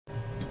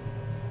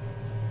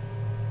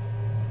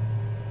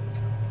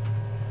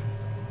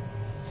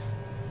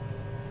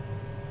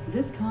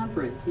This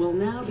conference will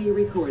now be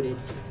recorded.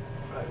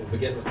 All right, we'll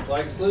begin with the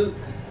flag salute.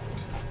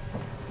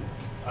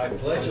 I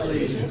pledge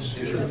allegiance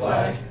to the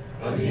flag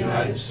of the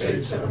United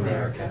States of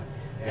America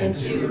and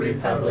to the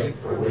republic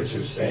for which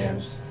it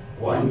stands,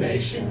 one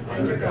nation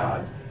under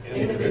God,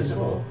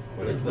 indivisible,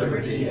 with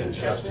liberty and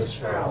justice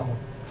for all.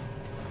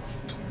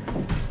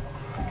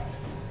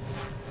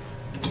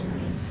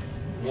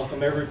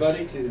 Welcome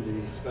everybody to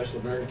the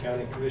Special Marion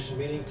County Commission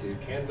meeting to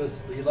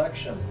canvass the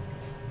election.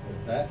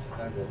 With that,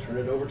 I will turn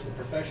it over to the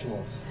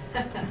professionals.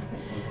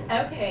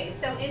 Okay,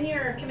 so in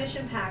your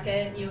commission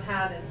packet, you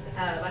have an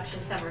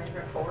election summary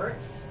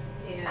report,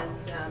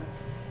 and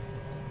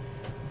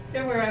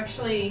there were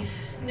actually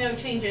no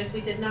changes.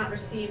 We did not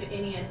receive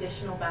any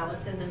additional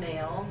ballots in the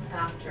mail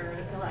after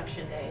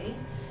election day,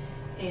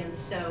 and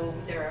so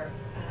there are,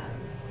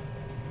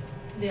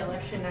 the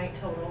election night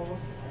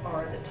totals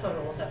are the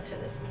totals up to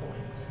this point.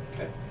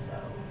 Okay. So,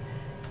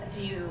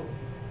 do you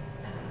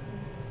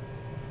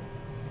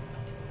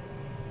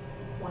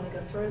want to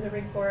go through the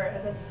report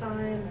at this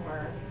time,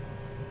 or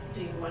do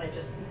you want to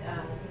just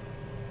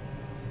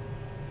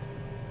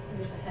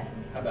move ahead?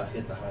 How about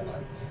hit the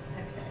highlights?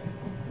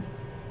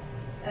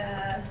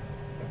 Okay.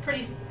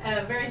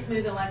 Very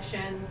smooth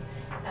election.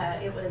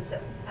 It was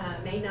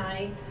May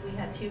 9th. We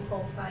had 2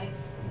 poll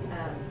sites,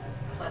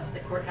 plus the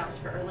courthouse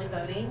for early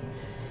voting,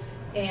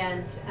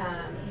 and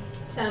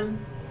some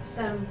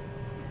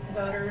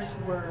voters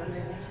were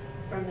moved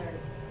from their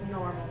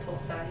normal poll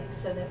site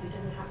so that we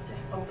didn't have to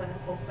open a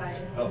poll site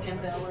in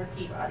Campbell or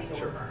Peabody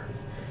or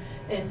Burns.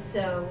 And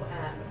so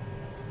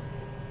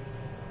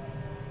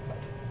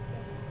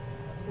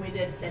we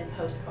did send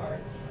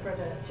postcards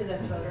to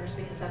those voters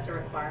because that's a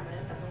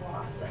requirement of the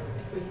law. So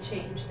if we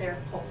change their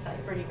poll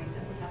site for any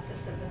reason, we have to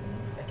send them a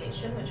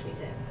notification, which we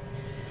did.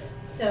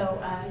 So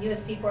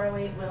USD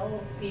 408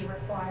 will be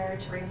required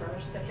to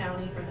reimburse the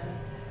county for the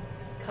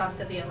cost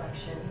of the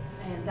election,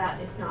 and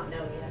that is not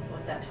known yet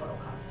what that total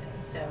cost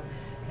is. So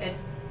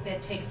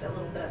it takes a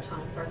little bit of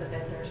time for the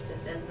vendors to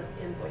send the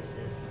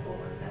invoices for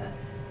the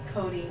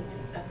coding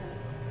of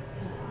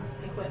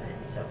the equipment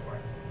and so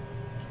forth.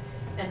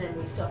 And then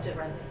we still have to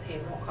run the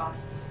payroll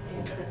costs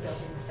and the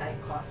building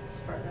site costs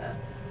for the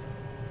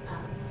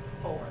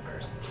poll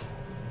workers.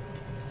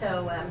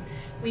 So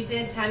we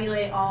did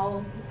tabulate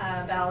all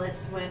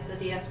ballots with the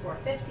DS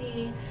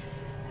 450.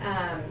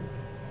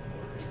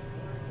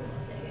 Let's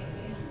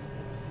see.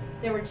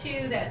 There were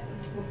 2 that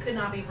could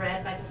not be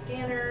read by the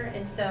scanner,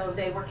 and so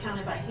they were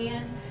counted by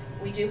hand.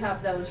 We do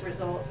have those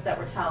results that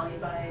were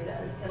tallied by the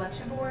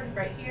election board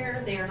right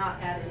here. They are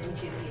not added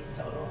into these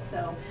totals.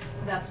 So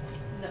that's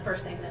the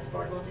first thing this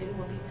board will do,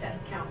 will be to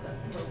count them,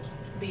 will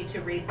be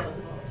to read those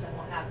votes, and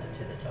we'll add them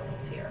to the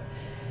totals here.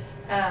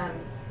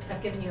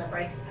 I've given you a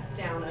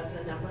breakdown of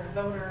the number of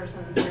voters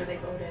and where they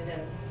voted,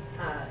 and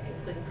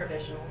including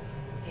provisionals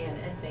and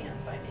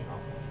advance by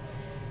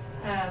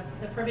mail.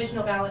 The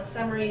provisional ballot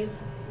summary,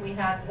 we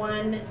had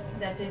 1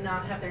 that did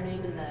not have their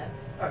name in the,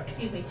 or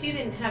excuse me, 2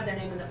 didn't have their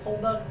name in the poll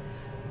book.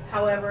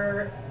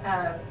 However,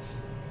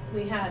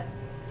 we had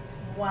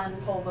 1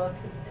 poll book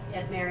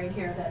at Marion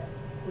here that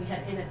we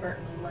had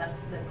inadvertently left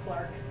the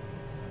Clark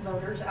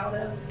voters out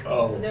of.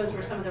 Oh, those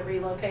were some of the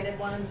relocated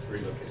ones.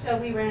 So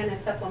we ran a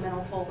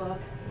supplemental poll book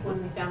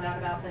when we found out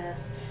about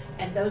this,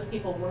 and those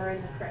people were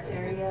in the correct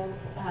area.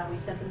 We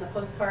sent them the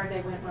postcard.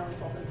 They went where we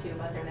told them to,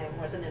 but their name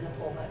wasn't in the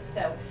poll book.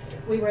 So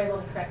we were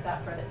able to correct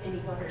that for any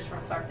voters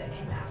from Clark that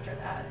came after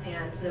that.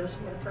 And those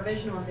were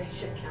provisional, and they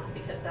should count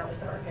because that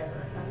was our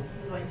error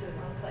going to the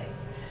wrong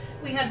place.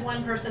 We had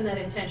 1 person that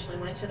intentionally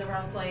went to the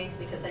wrong place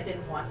because they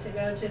didn't want to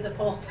go to the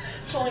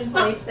polling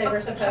place they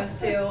were supposed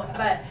to.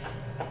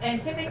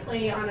 And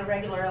typically on a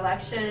regular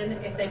election,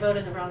 if they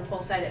voted the wrong poll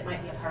site, it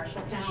might be a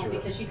partial count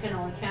because you can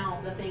only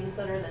count the things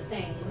that are the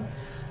same.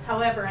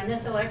 However, in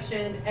this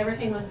election,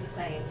 everything was the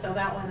same, so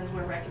that one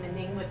we're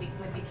recommending would be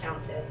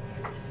counted.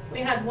 We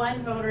had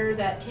 1 voter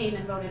that came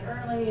and voted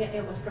early.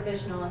 It was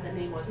provisional, and the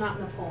name was not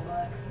in the poll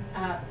book.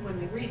 When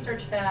we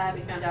researched that,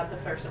 we found out the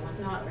person was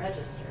not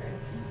registered,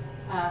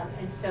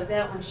 and so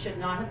that one should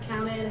not have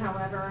counted.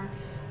 However,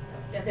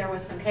 there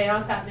was some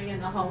chaos happening in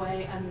the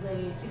hallway, and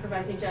the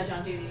supervising judge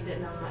on duty did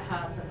not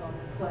have the voter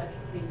put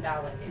the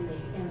ballot in the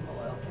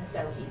envelope, and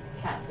so he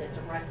cast it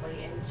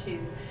directly into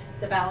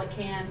the ballot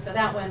can. So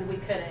that one we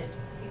couldn't,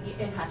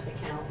 it has to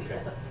count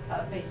because of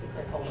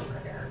basically poll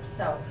worker error.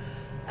 So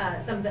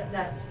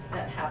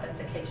that happens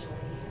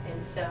occasionally,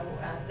 and so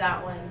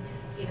that one,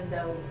 even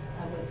though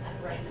I would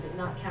have recommended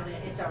not counting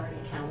it, it's already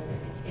counted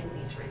and it's in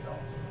these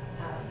results.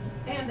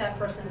 And that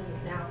person is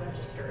now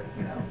registered.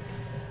 So,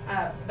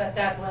 but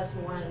that was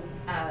one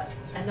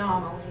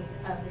anomaly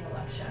of the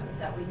election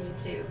that we need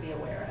to be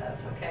aware of.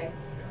 Okay.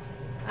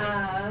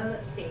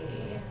 Let's see.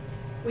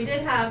 We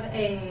did have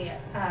a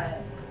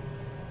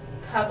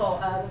couple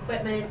of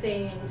equipment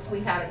things.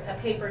 We had a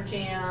paper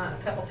jam, a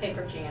couple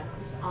paper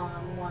jams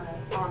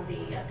on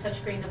the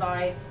touchscreen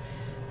device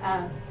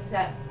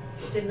that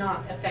did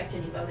not affect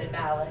any voted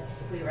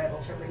ballots. We were able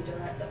to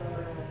redirect the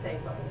voter if they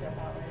voted their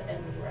ballot,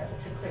 and we were able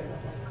to clear the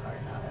blank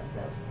cards out of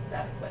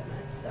that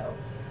equipment. So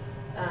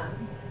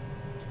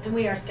And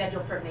we are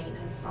scheduled for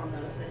maintenance on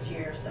those this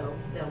year, so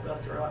they'll go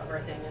through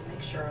everything and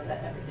make sure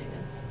that everything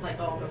is, like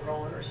all the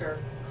rollers are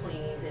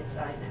cleaned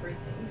inside and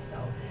everything, so.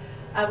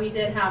 We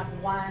did have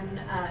one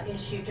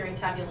issue during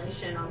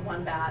tabulation on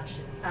one batch.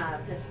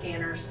 The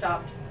scanner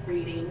stopped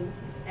reading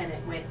and it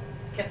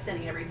kept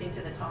sending everything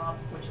to the top,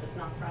 which was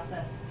not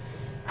processed.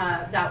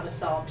 That was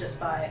solved just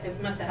by,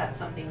 it must have had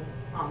something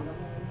on the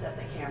lens of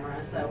the camera,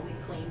 so we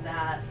cleaned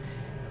that,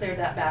 cleared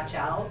that batch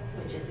out,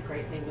 which is a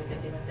great thing we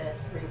could do with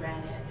this,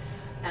 reran it,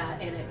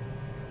 and it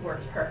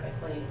worked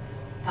perfectly.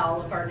 All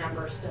of our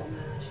numbers still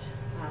matched.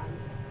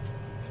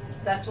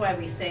 That's why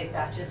we save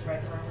batches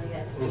regularly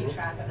and keep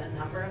track of the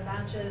number of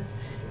batches.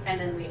 And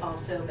then we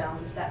also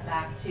balance that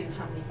back to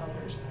how many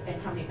voters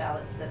and how many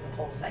ballots that the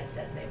poll site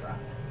says they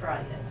brought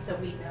in. So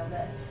we know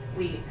that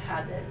we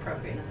had the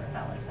appropriate number of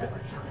ballots that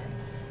were counted.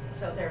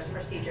 So there's a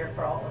procedure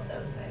for all of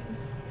those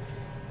things.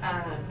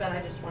 But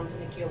I just wanted to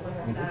make you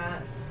aware of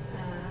that.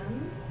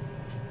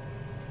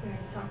 We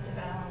already talked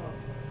about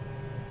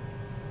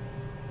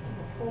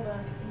the poll book.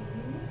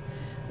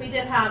 We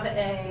did have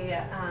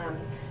a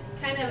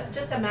kind of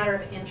just a matter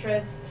of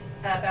interest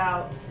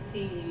about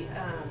the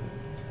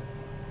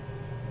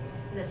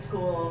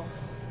school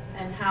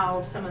and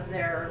how some of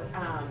their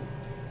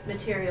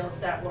materials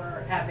that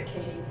were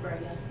advocating for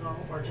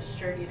Yesville were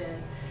distributed.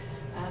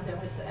 There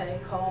was a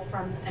call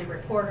from a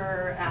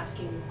reporter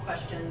asking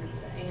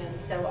questions,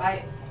 and so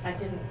I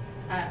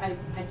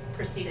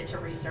proceeded to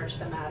research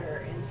the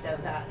matter, and so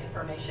that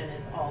information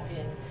is all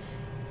in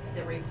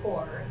the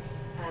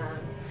reports.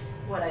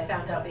 What I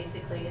found out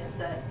basically is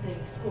that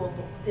the school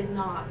did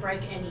not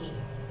break any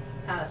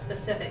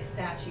specific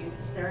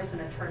statutes. There is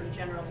an Attorney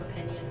General's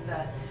opinion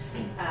that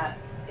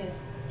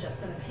is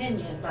just an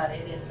opinion, but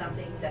it is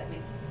something that we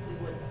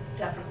would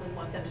definitely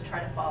want them to try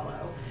to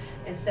follow.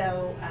 And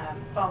so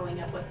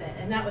following up with it,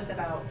 and that was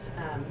about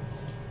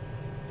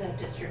the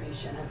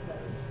distribution of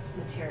those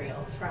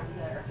materials from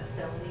their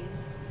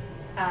facilities.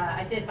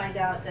 I did find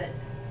out that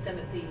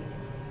the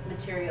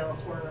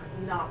materials were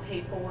not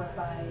paid for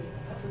by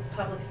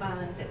public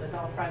funds. It was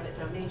all private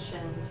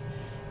donations,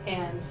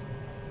 and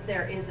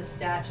there is a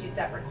statute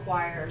that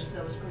requires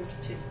those groups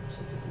to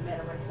submit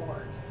a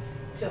report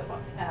to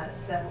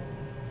so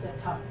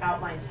that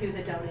outlines who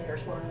the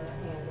donators were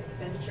and the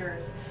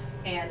expenditures,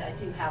 and I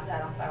do have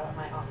that on file in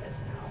my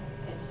office now.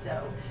 And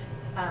so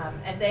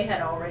and they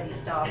had already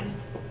stopped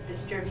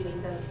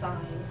distributing those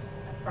signs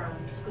from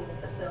school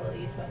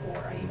facilities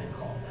before I even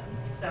called them.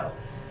 So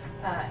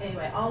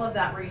anyway, all of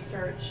that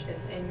research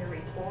is in your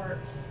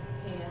report,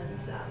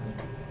 and So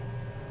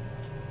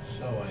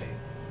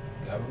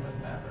a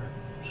government matter,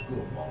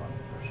 school bond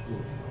or school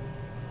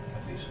deal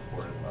can be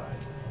supported by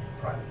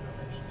private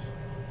donations.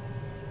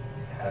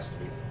 It has to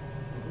be.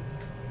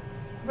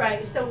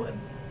 right. So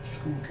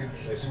School can't.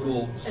 A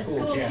school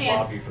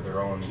can't lobby for their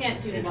own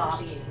can't do interest.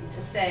 lobbying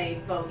to say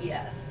vote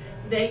yes.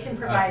 They can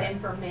provide Okay.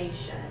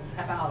 information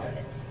about Okay.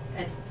 it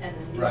as in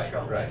a Right,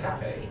 neutral right,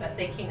 capacity, okay. but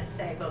they can't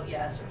say vote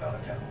yes or vote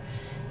no. Okay.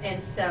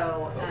 And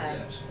so, Vote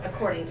yes, okay.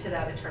 according to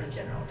that Attorney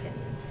General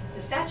opinion, the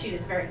statute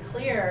is very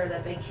clear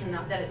that they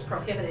cannot, that it's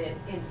prohibited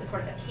in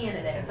support of a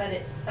candidate, but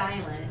it's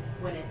silent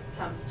when it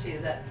comes to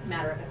the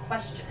matter of a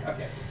question.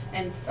 Okay.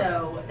 And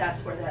so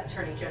that's where that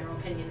Attorney General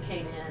opinion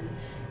came in,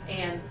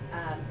 and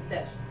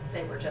that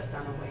they were just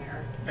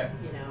unaware, Okay.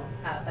 you know,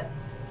 but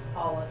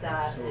all of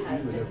that So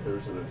has even been, if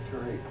there's an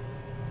attorney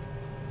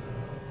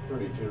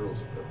general's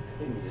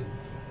opinion,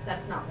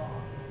 that's not law.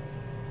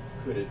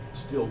 could it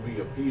still be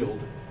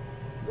appealed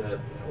that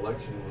the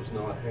election was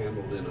not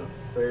handled in a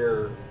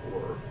fair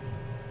or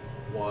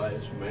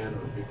wise manner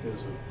because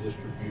of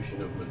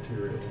distribution of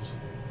materials?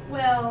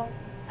 Well,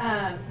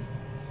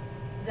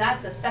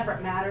 that's a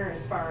separate matter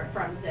as far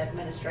from the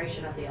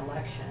administration of the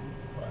election.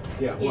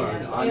 Yeah, You well,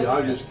 know,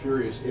 I'm just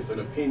curious if an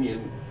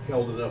opinion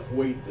held enough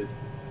weight that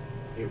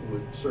it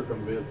would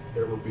circumvent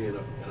ever being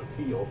an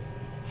appeal.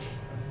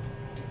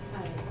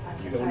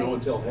 You don't know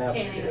until it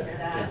happens. Can't answer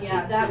that, Yeah.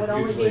 yeah, that would It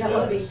only be usually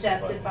able to be does,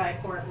 tested but- by a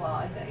court of law,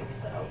 I think,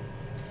 so.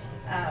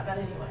 But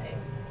anyway,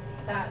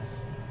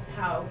 that's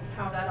how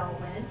that all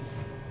went.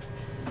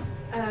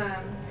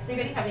 Does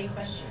anybody have any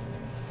questions?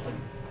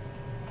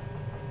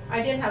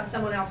 I did have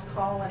someone else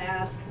call and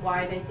ask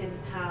why they didn't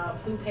have,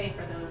 who paid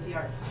for those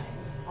yard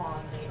signs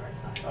on the yard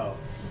signs. Oh.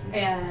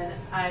 And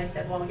I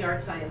said, well,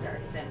 yard signs are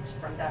exempt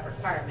from that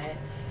requirement,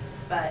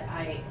 but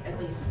at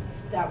least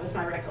that was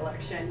my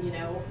recollection, you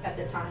know, at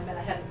the time, but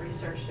I hadn't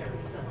researched it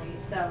recently.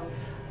 So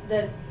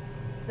the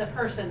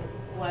person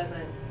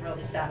wasn't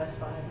really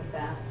satisfied with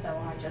that, so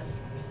I just,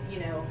 you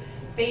know,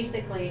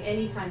 basically,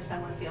 anytime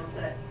someone feels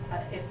that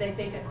if they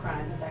think a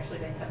crime has actually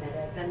been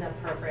committed, then the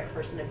appropriate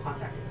person to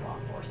contact is law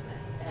enforcement.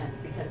 And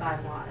because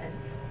I'm not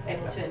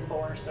able to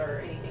enforce or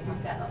anything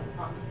like that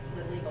on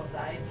the legal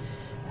side.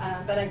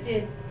 But I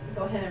did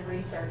go ahead and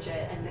research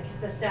it, and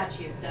the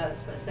statute does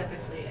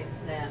specifically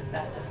exempt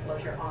that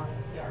disclosure on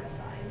yard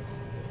signs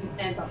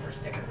and bumper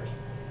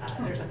stickers.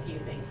 There's a few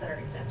things that are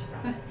exempt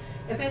from it.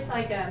 If it's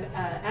like an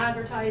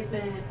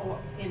advertisement or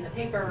in the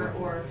paper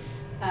or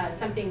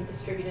something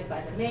distributed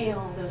by the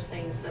mail, those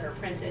things that are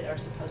printed are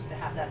supposed to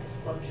have that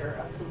disclosure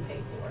of who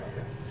paid for it.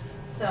 Okay.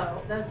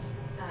 So that's,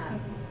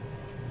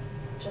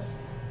 just,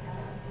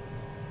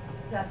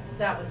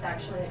 that was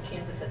actually a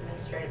Kansas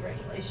administrative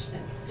regulation,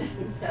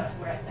 so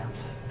where I found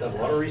that. Done a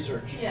So- lot of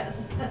research.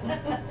 Yes.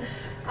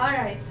 All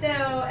right,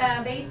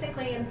 so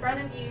basically in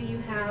front of you, you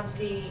have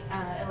the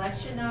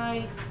election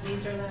night.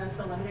 These are the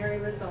preliminary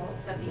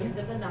results at the end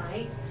of the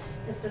night.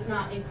 This does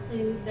not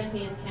include the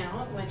hand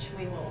count, which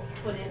we will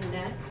put in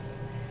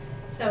next.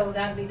 So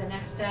that would be the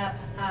next step.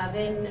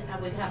 Then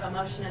we'd have a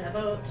motion and a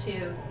vote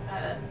to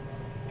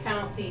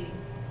count the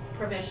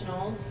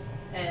provisionals,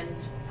 and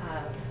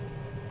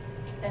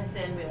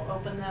then we will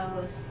open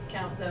those,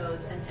 count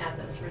those, and add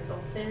those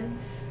results in.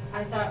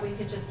 I thought we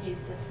could just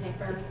use this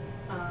paper,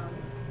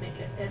 make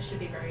it should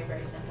be very,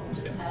 very simple,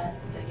 just Yes. add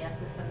the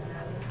yeses and the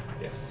noes.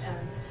 Yes.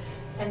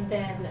 And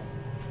then,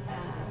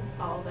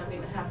 all that we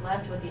would have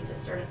left would be to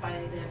certify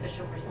the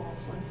official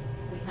results once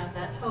we have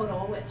that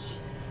total,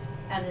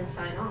 and then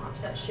sign off,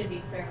 so it should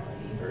be fairly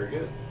Very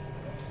good.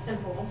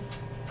 simple.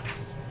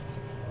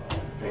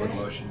 Make a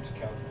motion to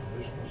count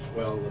the provisionals.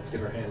 Well, let's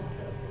get our hand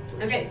count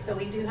first. Okay, so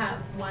we do have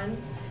one.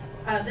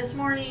 This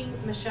morning,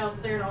 Michelle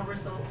cleared all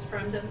results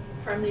from the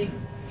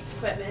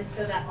equipment,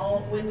 so that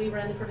when we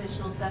run the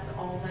provisionals, that's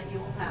all that you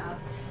will have.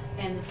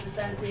 And this is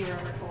that zero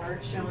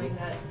report showing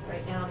that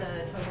right now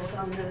the totals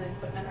on the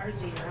equipment are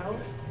 0.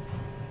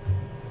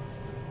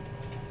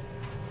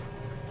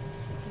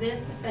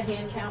 This is the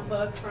hand count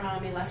book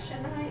from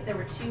election night. There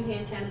were 2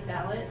 hand counted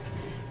ballots.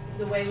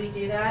 The way we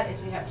do that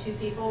is we have 2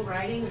 people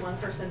writing, 1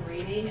 person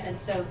reading, and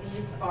so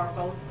these are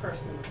both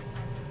persons'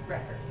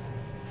 records,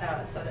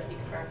 so that you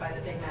can verify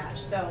that they match.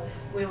 So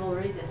we will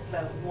read this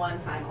vote 1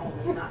 time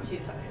only, not 2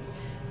 times.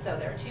 So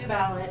there are 2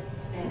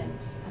 ballots, and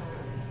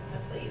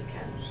hopefully you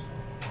can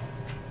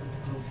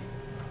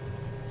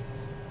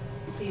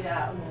see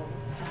that, and we'll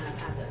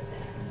add those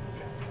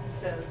in.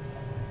 So,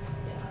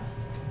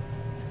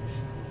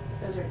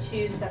 yeah. Those are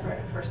 2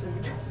 separate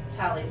persons'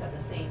 tallies of the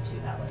same 2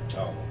 ballots.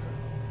 Oh, okay.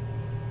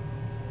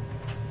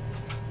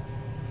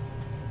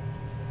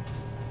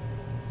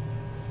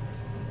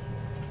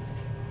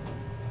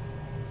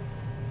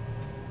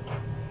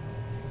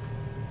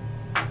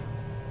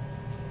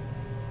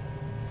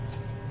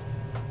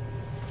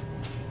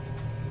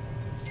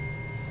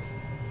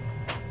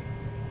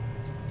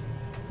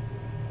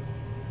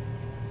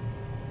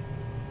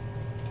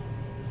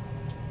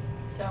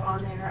 So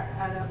on there,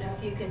 I don't know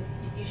if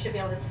you should be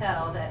able to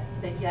tell that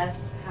the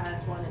yes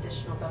has 1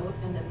 additional vote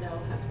and the no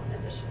has 1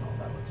 additional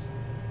vote.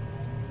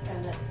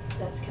 And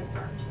that's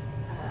confirmed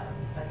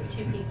by the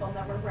 2 people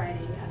that were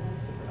writing, and then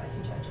the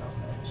supervising judge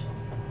also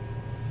initials.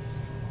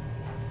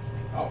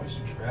 Always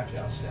some scratch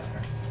outs down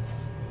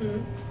there.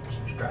 Hmm?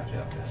 Some scratch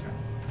out down there.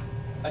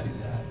 I do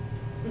that.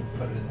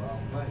 Put it in the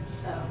wrong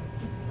place. Oh.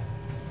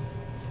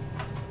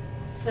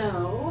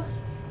 So,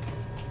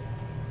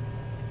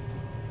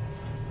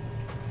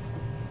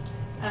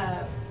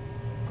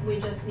 we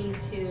just need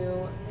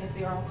to, if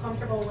you're all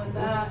comfortable with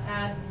that,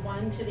 add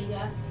 1 to the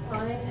yes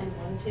line and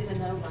 1 to the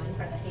no line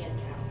for the hand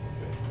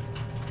counts.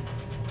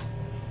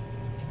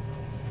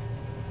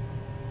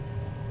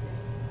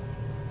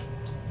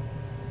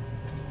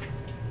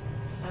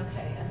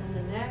 Okay, and then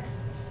the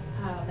next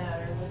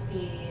matter would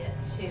be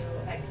to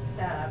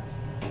accept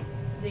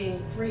the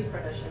 3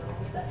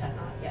 provisionals that have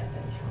not yet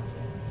been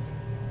counted.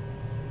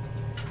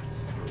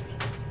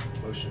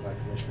 Motion by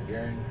Commissioner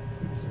Garing.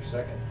 Is there a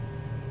second?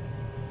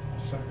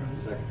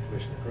 Second,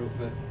 Commissioner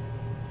Crowfoot.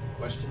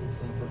 Questions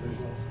on the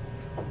provisionals?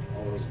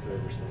 All those in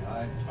favor say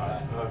aye.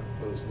 Aye.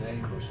 Opposed, nay.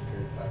 Motion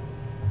carried 5-0.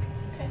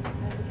 Okay, I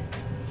will get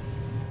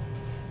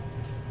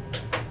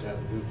those. Have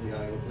the googly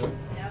eye open up.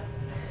 Yep.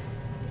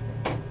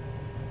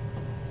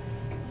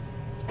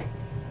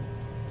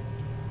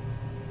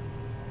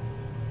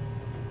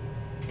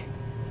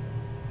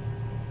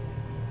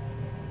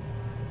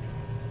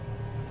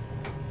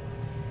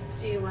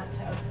 Do you want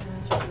to open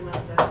those, or do you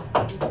want the?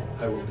 these to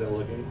I will open?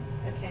 delegate.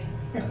 Okay.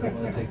 I don't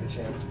want to take the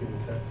chance of getting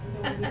cut.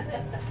 You wanna use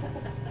it?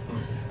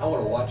 I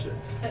want to watch it.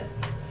 It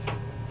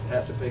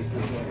has to face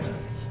this way.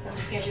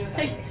 You can't do it that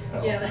way.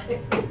 Oh. Yeah. that-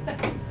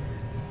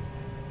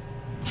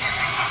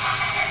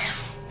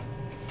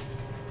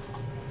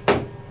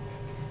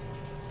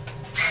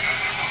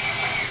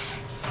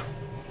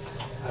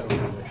 I don't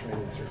have my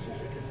training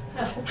certificate.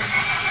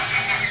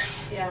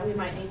 Yeah, we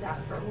might need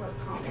that for work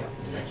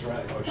conference. That's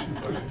right. Motion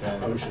to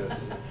end. OSHA.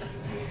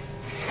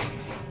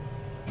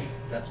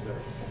 That's better.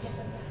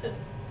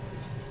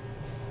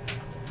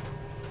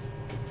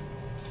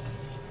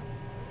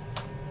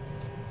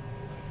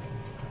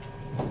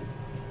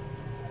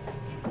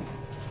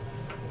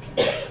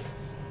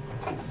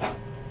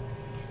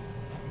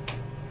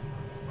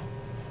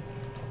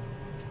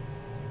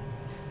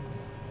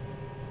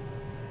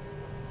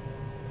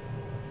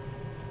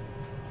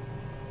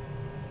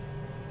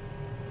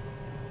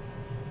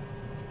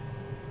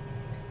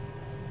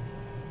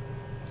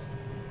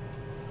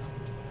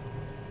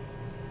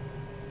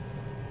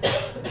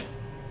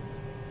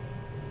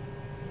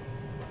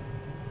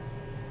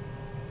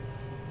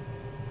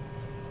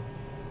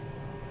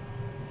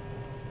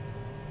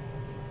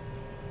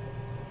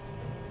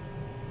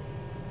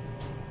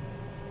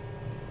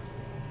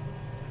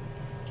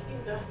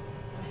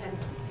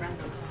 run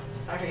those,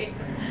 sorry.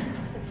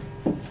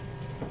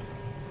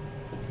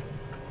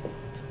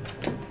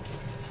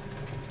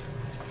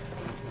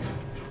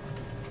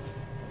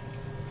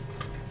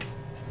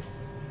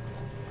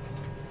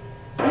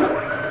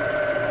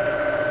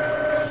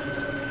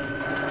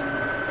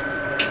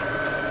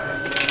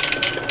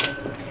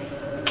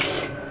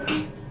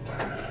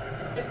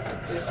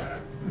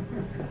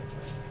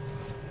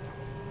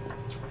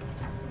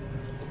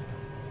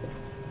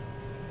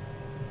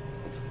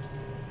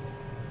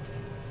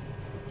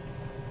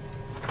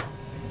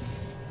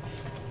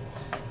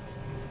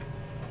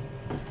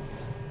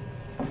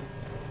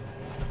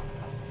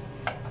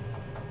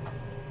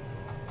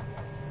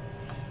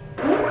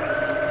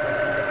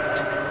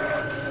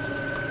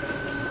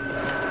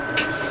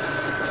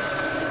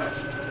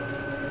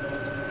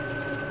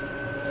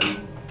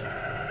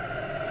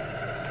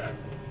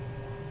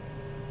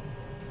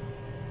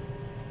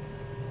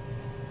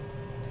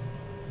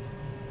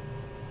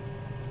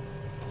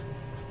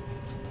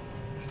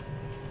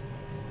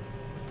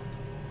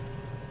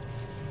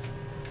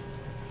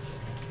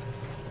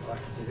 I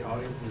can see the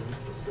audience is in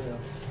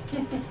suspense.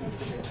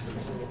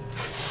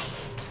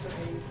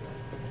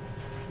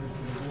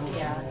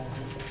 Yes.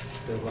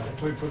 So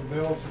like, We put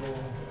bells on.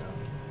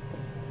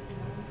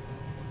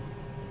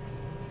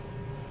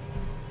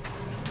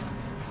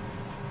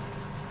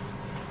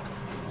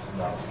 It's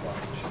not a slot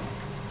machine.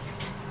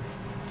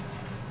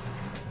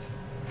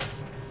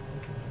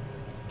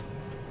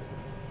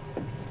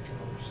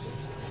 over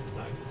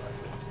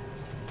 695 minutes.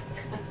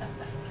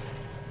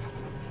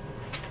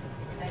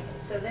 Okay,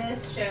 so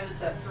this shows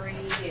the 3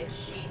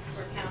 sheets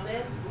were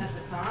counted at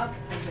the top,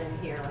 and then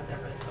here are the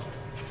results.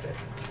 Okay.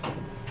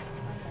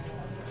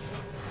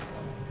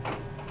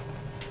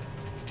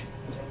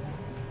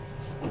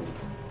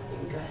 You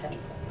can go ahead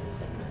and put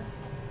those in there.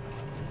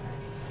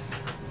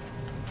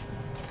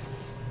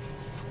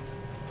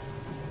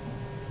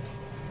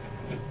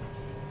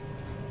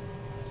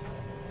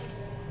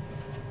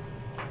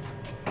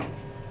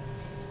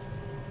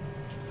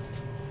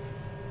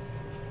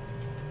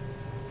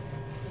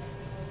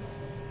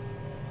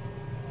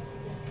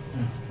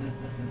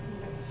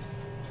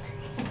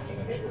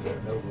 Make sure there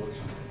are no votes.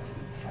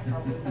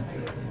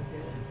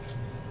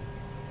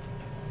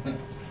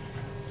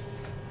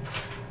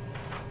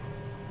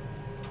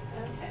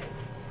 Okay,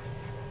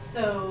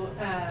 so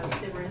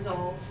the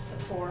results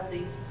for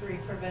these 3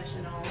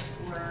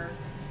 provisionals were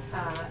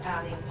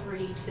adding 3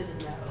 to the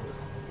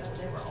nose, so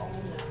they were all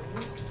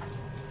no's.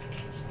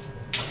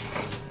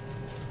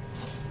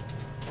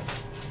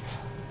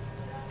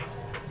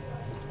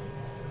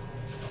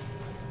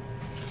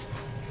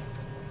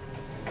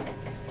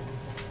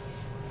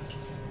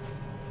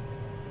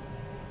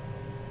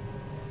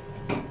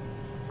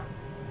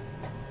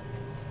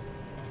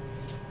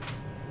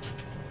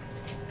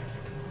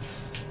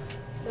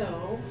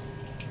 So,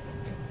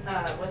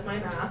 with my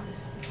math,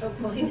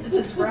 hopefully this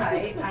is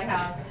right, I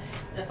have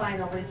the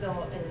final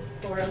result is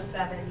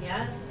 407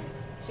 yes,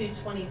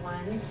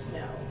 221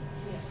 no.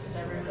 Does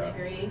everyone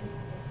agree?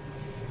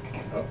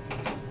 Oh,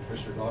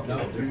 Mr. Locke, No,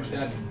 you have a you different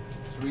said answer.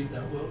 3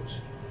 no votes?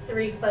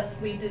 3 plus,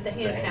 we did the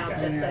hand hand count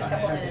count. just a Yeah,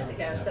 couple hand minutes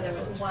count. ago, so there So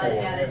was it's 1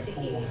 4. added to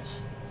 4. each.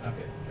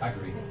 Okay, I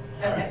agree.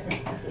 Okay.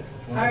 Just All want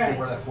to right. see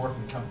where that 4th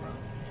one come from.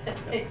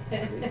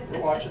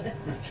 We're watching. It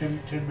was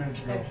 10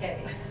 minutes ago.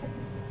 Okay.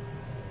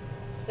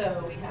 So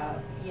we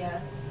have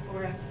yes,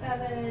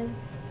 407,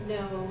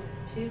 no,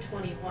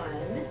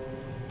 221.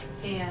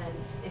 And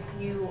if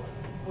you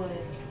would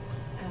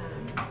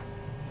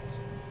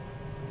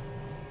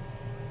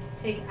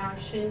take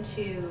action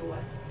to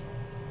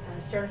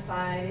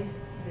certify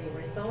the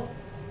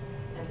results,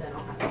 and then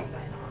I'll have to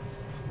sign off.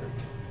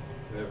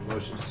 We have a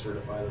motion to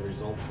certify the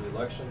results of the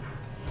election.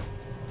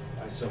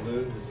 I so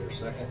move. Is there a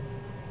second?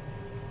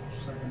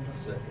 Second.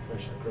 Second,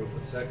 Commissioner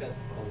Crowfoot, second.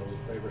 All those in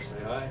favor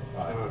say aye.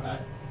 Aye.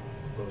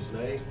 Opposed,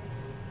 nay.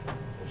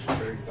 Motion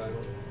carried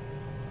 5-0.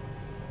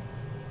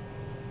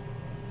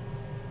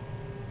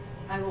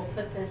 I will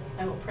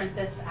print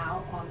this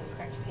out on the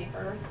correct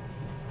paper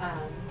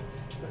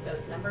with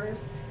those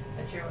numbers,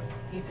 but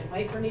you can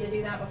wait for me to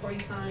do that before you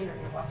sign, or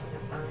you're welcome to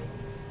sign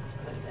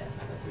with this.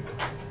 That's a good.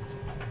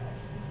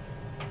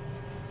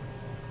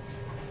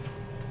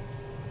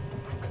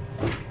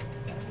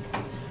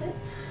 That's it.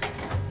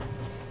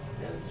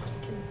 Those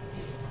just can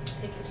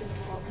take it to the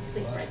hall,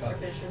 please write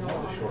provisional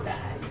on the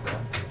bag,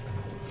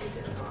 since we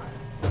did not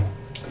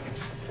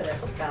put a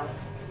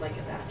ballots like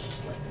a batch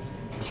slip.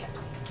 Okay.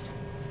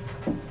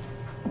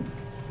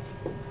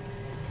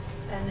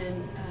 And then,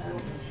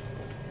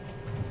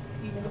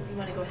 you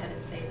want to go ahead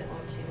and save it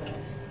onto a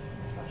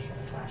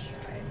flash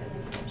drive, and then we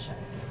can shut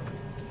it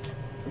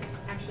down.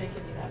 Actually, I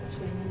could do that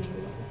between the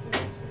meetings if we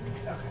want to.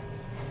 Okay.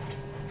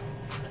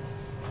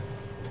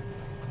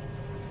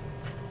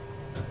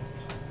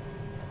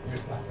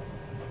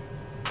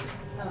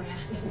 Oh, yeah.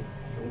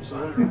 Don't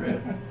sign it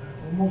red.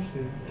 Almost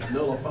did.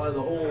 Nullify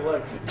the whole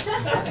election.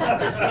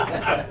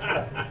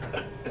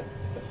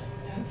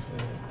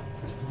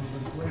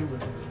 Play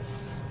with her.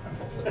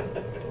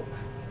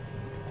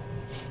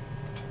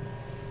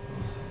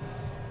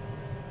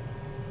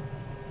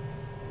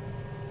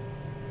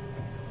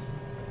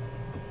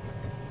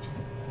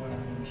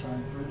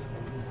 sign first.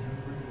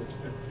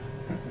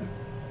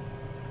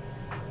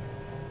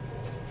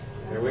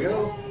 There we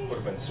go. Would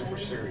have been super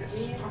serious.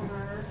 We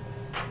are,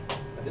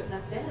 I did.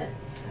 that's it.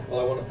 Well,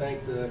 I want to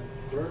thank the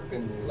clerk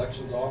and the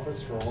elections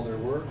office for all their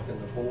work and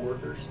the poll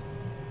workers.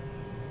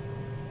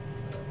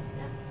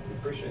 We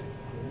appreciate it.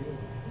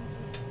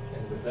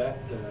 And with that,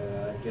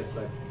 I guess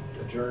I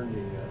adjourn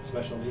the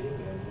special meeting,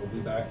 and we'll be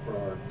back for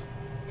our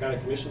county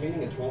commission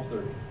meeting at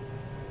 12:30.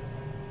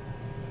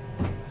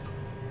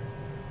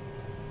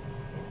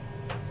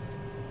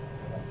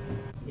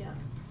 Yeah.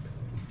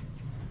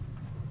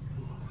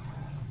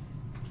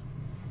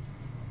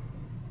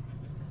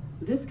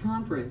 This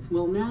conference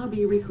will now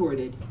be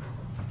recorded.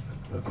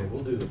 Okay,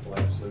 we'll do the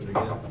flag salute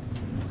again.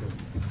 It's a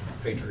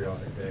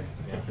patriotic day.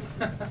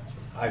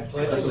 I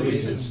pledge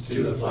allegiance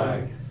to the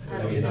flag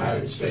of the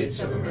United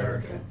States of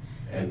America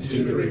and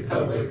to the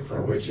republic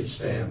for which it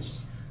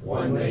stands,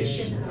 one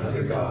nation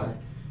under God,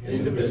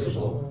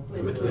 indivisible,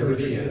 with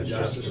liberty and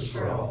justice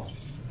for all.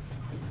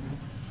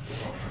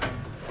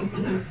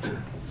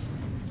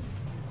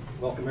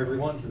 Welcome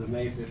everyone to the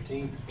May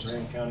 15th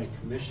Marion County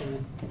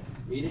Commission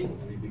meeting.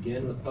 We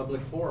begin with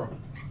public forum.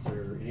 Is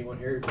there anyone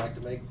here who'd like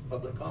to make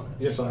public comment?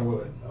 Yes, I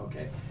would.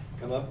 Okay,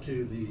 come up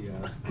to the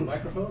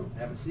microphone,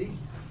 have a seat.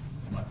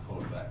 You might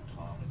pull it back,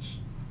 Tom, it's,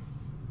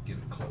 get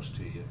it close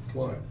to you.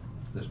 What?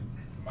 This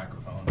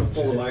microphone.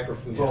 Pull the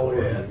microphone. Oh,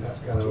 yeah, that's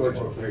kind of. Towards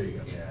it. There you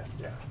go.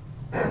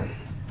 Yeah.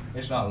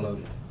 It's not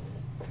loaded.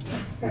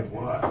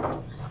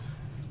 What?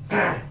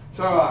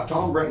 So,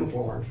 Tom Britton,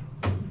 Florence.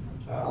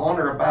 On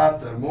or about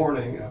the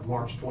morning of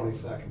March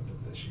 22nd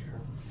of this year,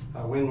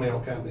 a windmill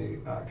company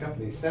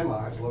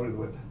semis loaded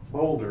with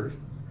boulders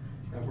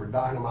that were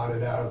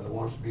dynamited out of the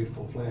once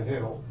beautiful Flint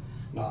Hills,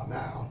 not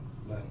now,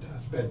 but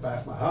sped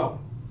past my home.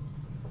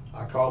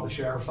 I called the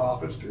sheriff's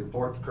office to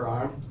report the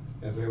crime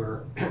as they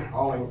were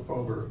hauling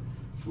over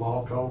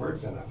small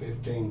culverts and a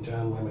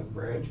 15-ton limit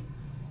bridge.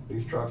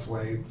 These trucks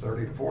weighed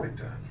 30 to 40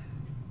 tons.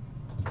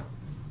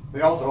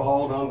 They also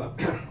hauled on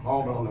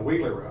the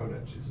Wheeler Road,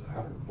 which is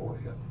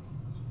 140th,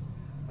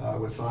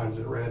 with signs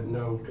that read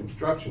 "No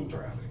construction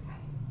traffic."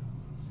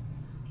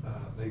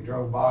 They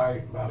drove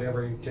by about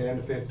every 10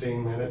 to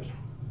 15 minutes.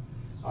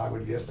 I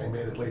would guess they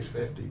made at least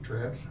 50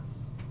 trips.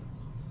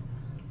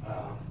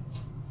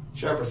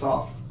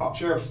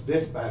 Sheriff's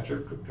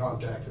dispatcher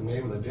contacted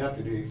me with a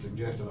deputy. He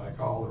suggested I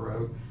call the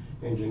road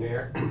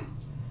engineer.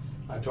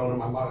 I told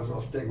him I might as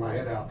well stick my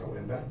head out the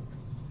window.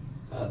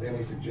 Then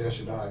he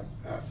suggested I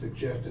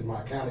suggested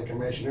my county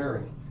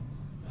commissioner,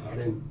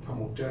 and I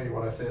won't tell you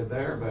what I said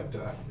there, but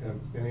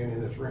anyone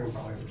in this room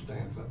probably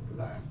understands for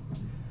that.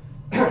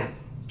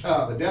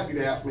 The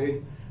deputy asked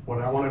me what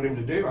I wanted him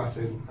to do. I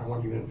said, I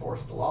want you to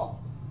enforce the law.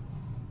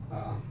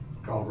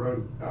 Called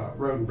road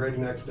and bridge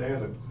next day.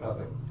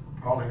 The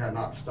hauling had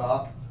not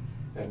stopped,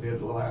 and did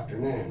a little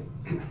afternoon.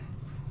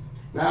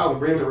 Now the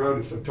Wheeler Road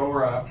is so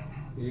tore up,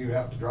 you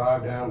have to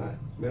drive down the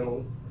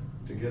middle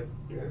to get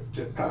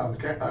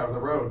out of the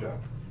road,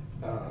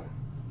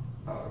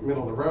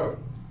 middle of the road.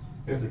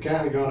 Is the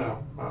county gonna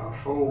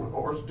hold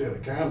Orsted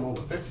accountable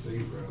to fix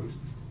these roads?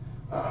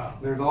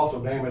 There's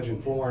also damage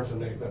in Florence,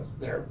 and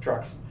their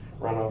trucks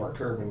run over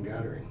curb and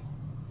guttering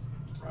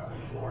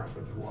in Florence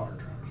with the water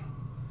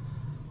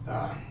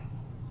trucks.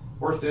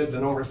 Orsted's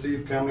an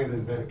overseas company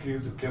that's been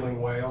accused of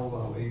killing whales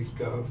on the East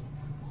Coast,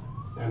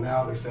 and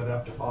now they're set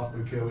up to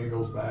possibly kill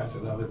eagles, bats,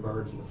 and other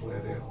birds in the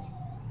Flint Hills.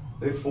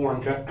 This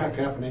foreign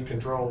company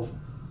controls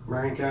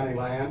Marion County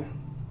land.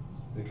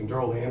 They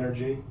control the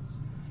energy.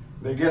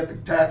 They get the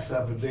tax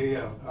subsidy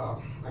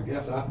of, I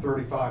guess,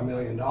 $35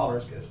 million,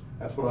 because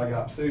that's what I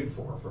got sued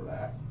for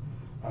that.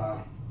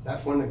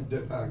 That's when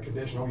the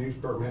conditional use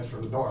permits for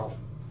the Doyles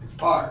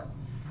expired.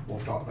 We'll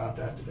talk about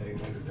that today,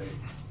 later date.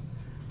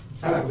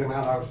 That was the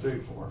amount I was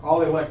sued for. All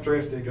the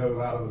electricity goes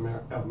out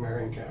of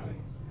Marion County.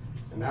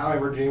 And now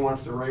Evergy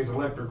wants to raise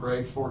electric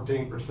rates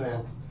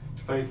 14%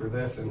 to pay for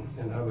this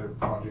and other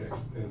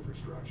projects,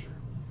 infrastructure.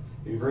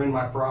 You've ruined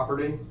my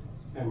property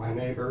and my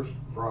neighbor's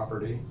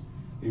property.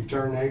 You've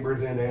turned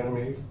neighbors into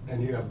enemies,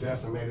 and you have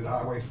decimated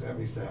Highway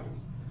 77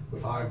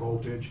 with high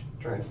voltage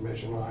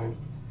transmission lines.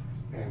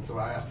 And so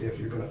I ask you if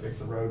you're gonna fix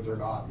the roads or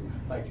not, and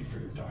thank you for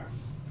your time.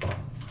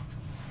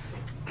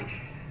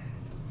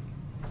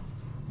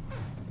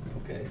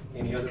 Okay,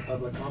 any other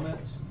public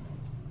comments?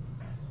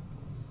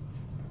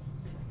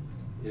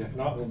 If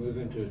not, we'll move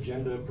into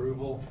agenda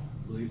approval.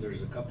 I believe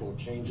there's a couple of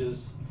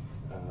changes.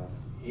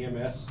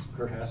 EMS,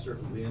 Kurt Hasser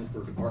will be in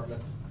for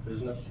department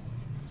business.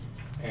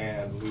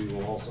 And we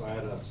will also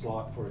add a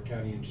slot for a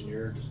county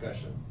engineer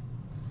discussion.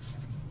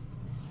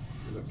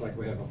 It looks like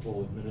we have a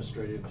full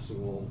administrative, so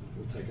we'll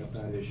take up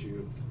that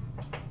issue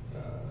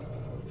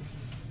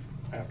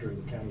after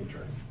the county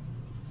attorney.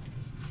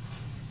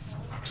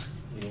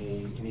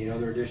 Any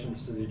other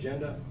additions to the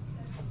agenda?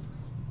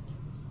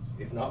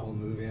 If not, we'll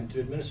move into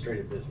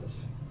administrative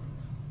business.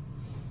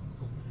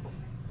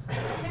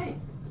 Okay.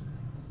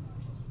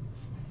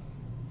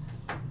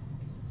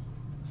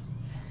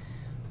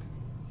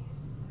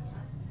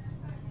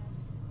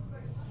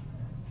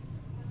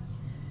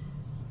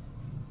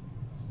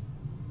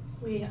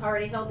 We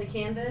already held the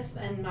canvass,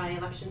 and my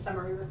election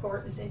summary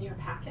report is in your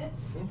packet,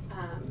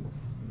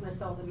 with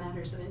all the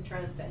matters of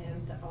interest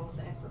and all of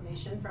the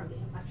information from the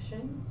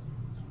election.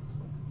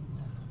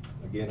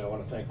 Again, I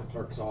want to thank the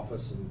clerk's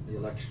office and the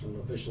election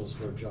officials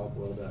for a job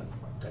well done.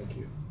 Thank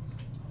you.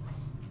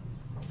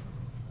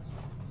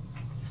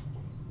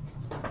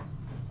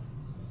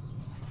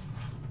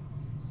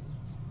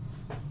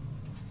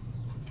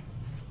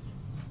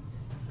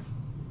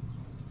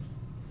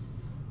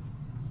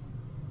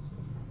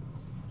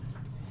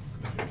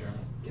 Mr. Chairman?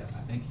 Yes.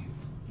 I think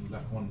you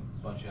left one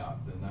bunch out,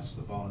 and that's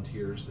the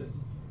volunteers that.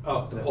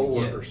 Oh, the that poll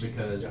we get workers.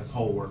 Because Yes.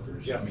 poll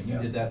workers. Yes. I mean, you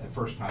Yeah. did that the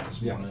first time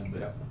this Yeah. morning,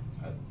 but Yeah.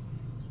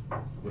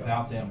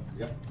 without them,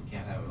 Yep. we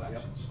can't have Yep,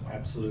 elections. so.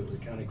 absolutely.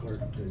 County clerk,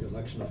 the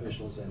election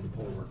officials, and the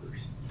poll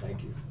workers.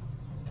 Thank you.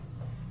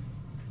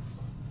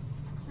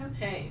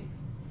 Okay.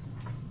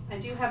 I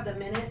do have the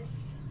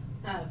minutes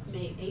of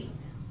May 8th.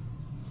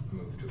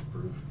 Move to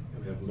approve.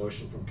 We have a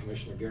motion from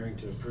Commissioner Gehring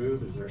to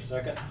approve. Is there a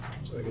second?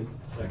 Second.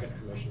 Second,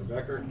 Commissioner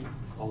Becker.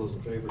 All those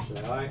in favor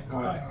say aye.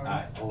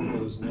 Aye. All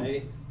opposed,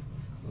 nay.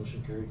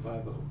 Motion carried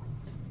 5-0.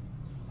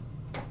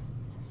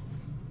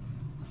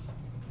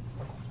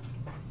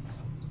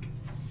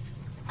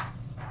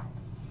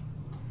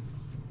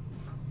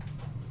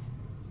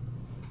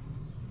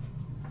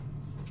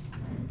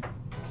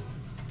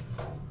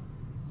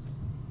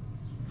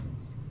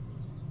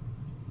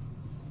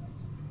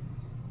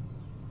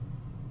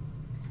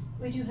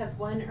 We do have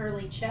one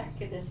early check.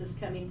 This is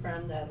coming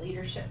from the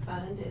Leadership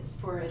Fund. It's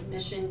for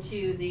admission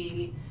to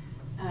the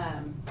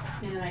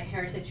Mennonite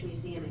Heritage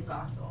Museum in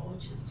Gossel,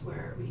 which is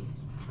where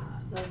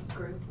the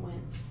group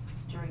went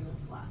during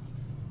this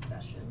last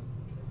session.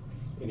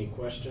 Any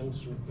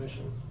questions from the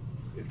commission?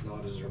 If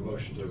not, is there a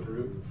motion to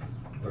approve?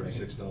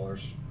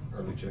 $36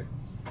 early check.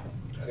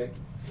 Okay.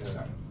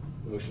 Second.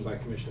 Motion by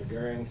Commissioner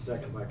Gehring,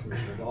 second by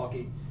Commissioner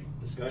Balky.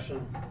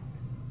 Discussion?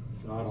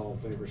 If not, all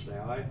in favor say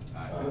aye.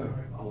 Aye.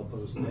 All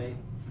opposed, nay.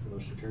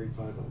 Motion carried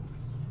 5-0.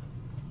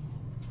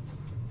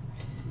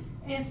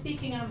 And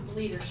speaking of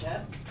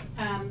leadership,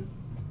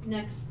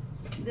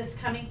 this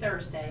coming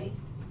Thursday,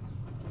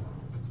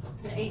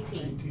 the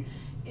 18th,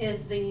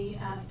 is the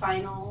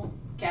final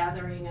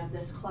gathering of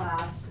this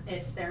class.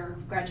 It's their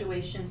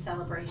graduation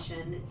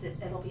celebration.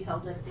 It'll be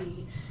held at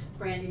the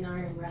Branding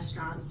Iron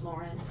Restaurant in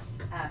Florence,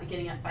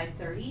 beginning at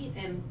 5:30.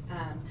 And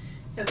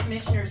so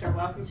commissioners are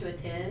welcome to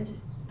attend,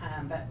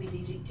 but we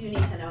do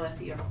need to know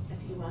if you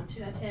want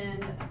to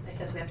attend,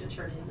 because we have to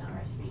turn in the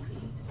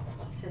RSVP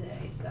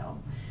today. So,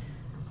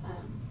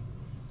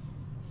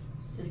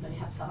 does anybody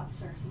have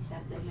thoughts or think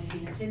that they may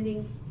be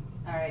attending?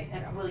 All right,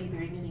 and will you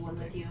bring anyone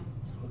with you?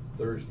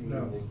 Thursday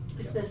No. evening.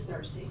 It's this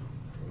Thursday,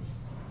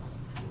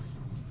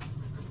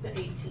 the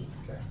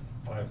 18th. Okay,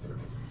 5:30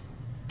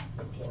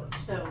 in Florence.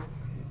 So,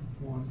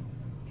 One.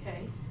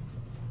 okay,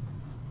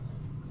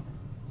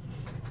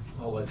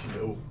 I'll let you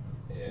know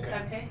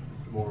Yeah. okay.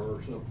 tomorrow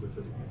or something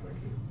if I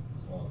can.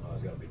 Well, no,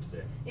 it's gotta be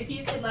today. If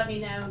you could let me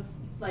know,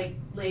 like,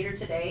 later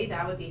today,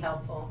 that would be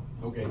helpful,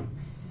 Okay.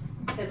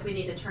 because we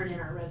need to turn in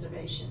our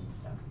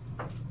reservations, so.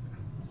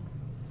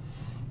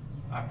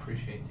 I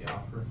appreciate the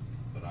offer,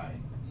 but I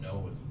know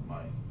with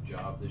my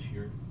job this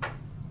year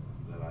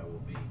that I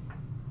will be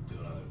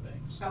doing other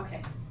things.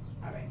 Okay,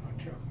 all right. Not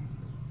joking.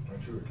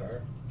 Aren't you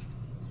retired?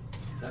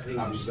 That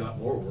means he's got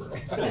more work.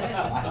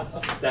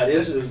 That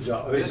is his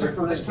job.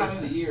 This time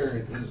of the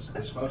year is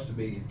supposed to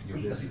be your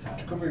busy It's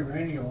time. gonna be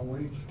rainy all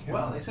week.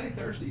 Well, they say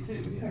Thursday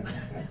too, yeah.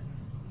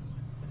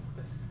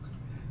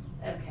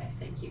 Okay,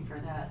 thank you for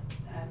that.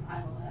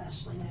 I will let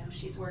Ashley know.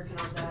 She's working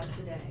on that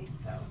today,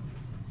 so.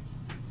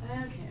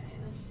 Okay,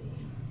 let's see.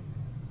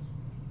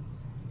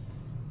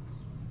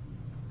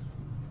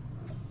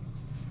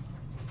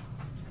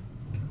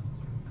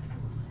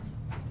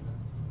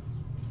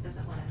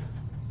 Doesn't want to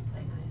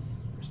play nice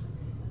for some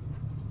reason.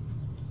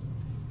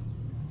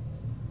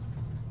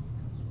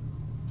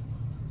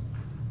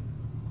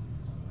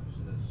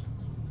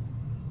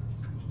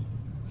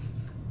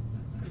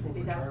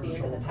 Maybe that's the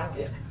end of the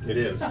packet. It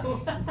is.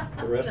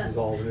 The rest is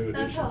all new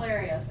That's additions.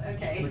 hilarious,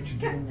 okay. What you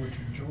doing, what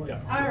you enjoy.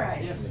 Yeah. All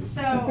right, Yeah.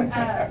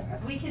 so,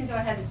 we can go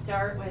ahead and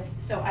start with,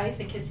 so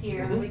Isaac is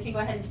here, Mhm. we can go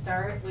ahead and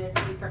start with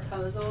the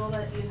proposal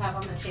that you have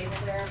on the table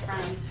there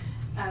from,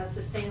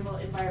 Sustainable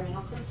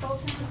Environmental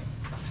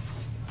Consultants.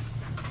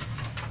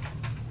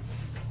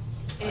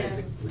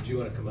 Isaac, And, would you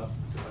want to come up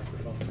to the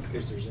microphone in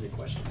case there's any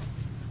questions?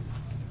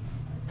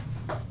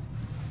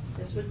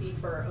 this would be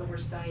for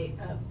oversight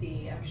of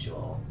the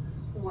actual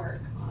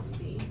work on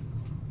the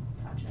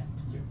project.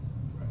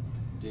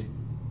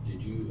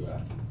 Did you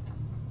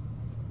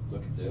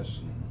look at this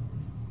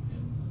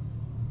and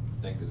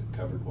think that it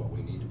covered what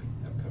we need to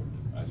have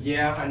covered?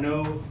 Yeah, I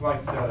know,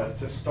 like,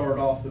 to start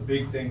off, the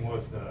big thing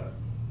was the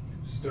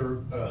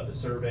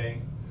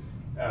surveying,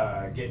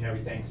 getting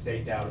everything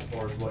staked out as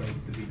far as what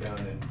needs to be done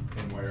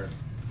and where.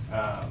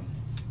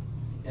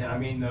 And I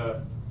mean,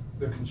 the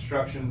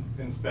construction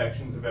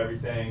inspections of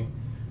everything,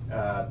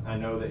 I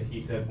know that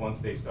he said once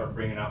they start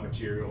bringing out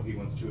material, he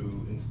wants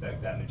to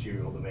inspect that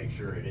material to make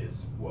sure it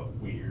is what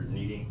we are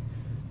needing.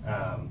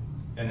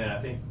 And then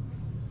I think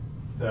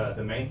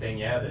the main thing,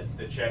 yeah,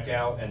 the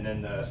checkout and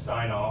then the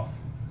sign off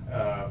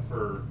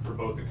for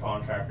both the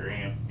contractor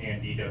and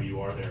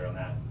DWR there on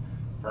that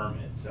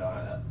permit.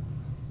 So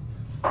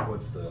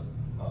What's the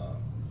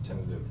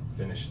tentative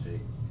finish date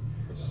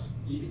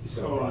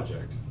for the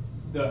project?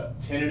 The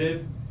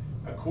tentative,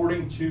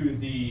 according to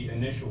the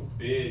initial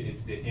bid,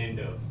 it's the end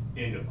of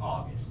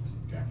August.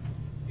 Okay.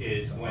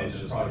 Is So I when was the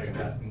just project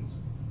looking at is.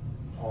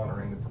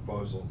 honoring the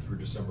proposal through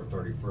December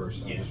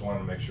 31st. I Yes. just wanted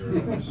to make sure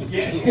that was.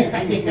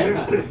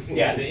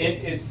 Yeah, the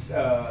end is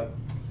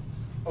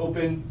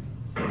open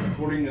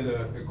according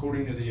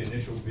to the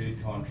initial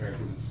bid contract.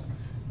 It was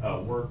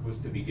work was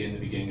to begin the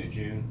beginning of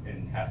June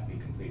and has to be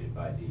completed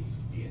by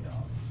the end of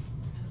August.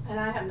 And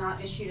I have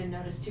not issued a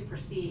notice to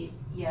proceed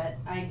yet.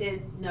 I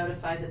did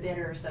notify the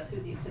bidders of who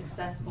the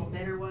successful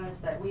bidder was,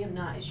 but we have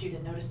not issued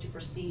a notice to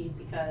proceed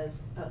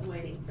because I was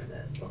waiting for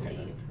this to Okay.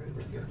 be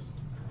approved first.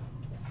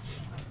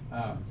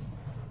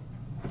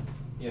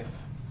 If,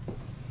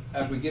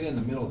 as we get in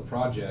the middle of the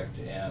project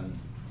and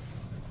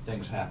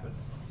things happen,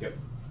 Yep.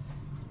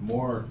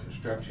 more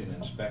construction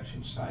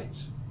inspection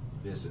sites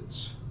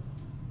visits,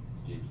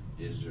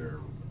 is there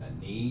a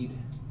need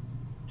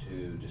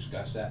to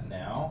discuss that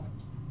now,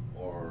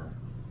 or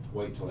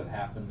wait till it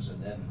happens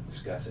and then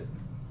discuss it?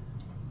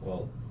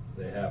 Well,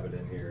 they have it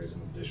in here as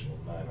an additional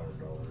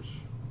 $900.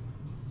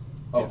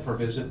 Oh, for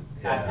visit?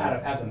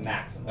 As a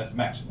maximum. At the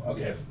maximum,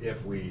 okay.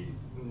 If we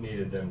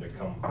needed them to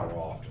come more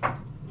often.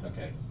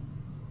 Okay,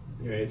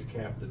 Yeah, it's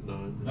capped at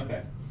 9.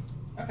 okay,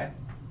 okay.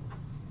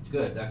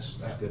 Good, that's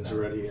good. It's now.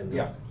 already in there.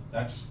 Yeah,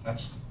 that's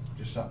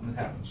just something that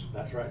happens.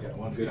 That's right. Got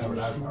one Good to covered.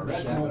 I know. read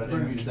that, but I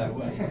didn't use that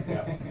way.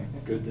 Yeah,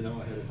 good to know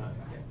ahead of time.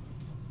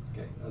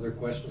 Okay, other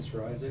questions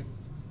for Isaac?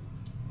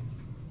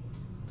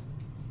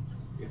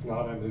 If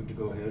not, I move to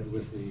go ahead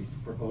with the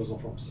proposal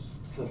from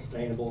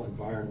Sustainable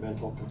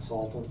Environmental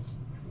Consultants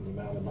in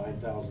the amount of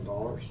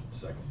 $9,000.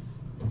 Second.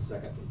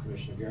 Second from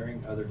Commissioner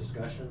Gehring. Other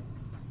discussion?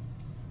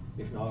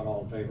 If not,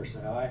 all in favor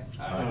say aye.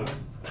 Aye.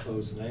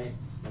 Opposed, nay.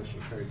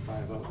 Motion carried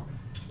 5-0.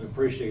 We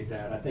appreciate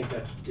that. I think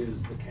that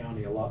gives the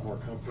county a lot more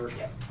comfort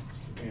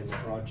in the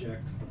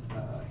project.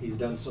 He's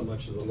done so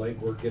much of the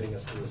legwork getting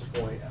us to this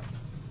point,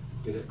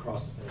 get it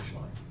across the finish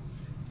line.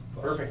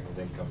 Plus, Perfect.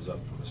 Anything comes up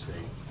from the state.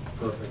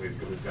 Perfect.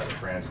 We've got a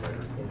translator.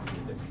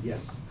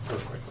 Yes,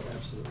 perfect,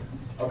 absolutely.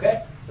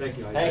 Okay. Thank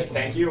you, Isaac. Hey,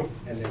 thank you.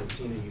 And then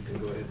Tina, you can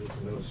go ahead with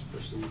the notice to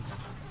proceed.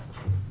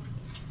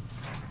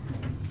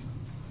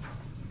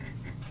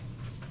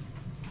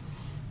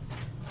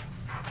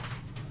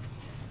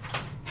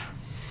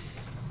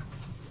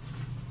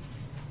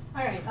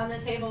 All right, on the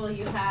table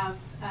you have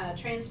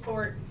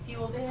transport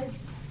fuel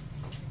bids.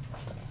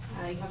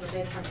 You have a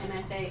bid from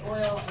MFA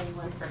Oil and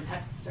one from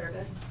F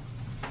Service.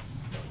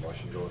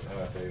 Motion to go with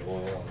MFA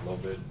oil on low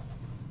bid,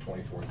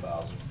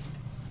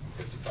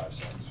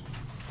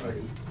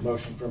 $24,055.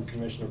 Motion from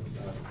Commissioner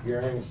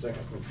Gehring,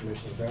 second from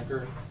Commissioner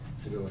Becker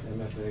to go with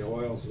MFA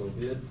Oil's low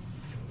bid.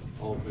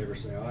 All in favor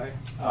say aye.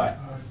 Aye.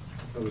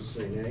 Opposed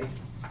say nay.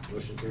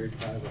 Motion carried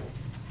 5-0.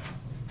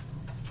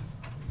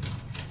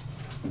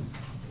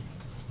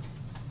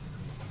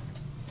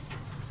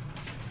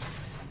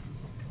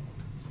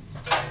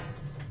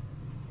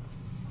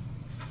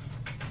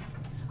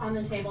 On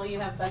the table, you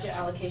have budget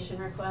allocation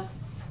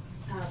requests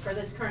for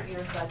this current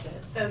year's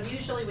budget. So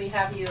usually we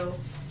have you,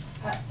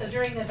 so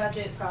during the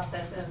budget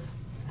process of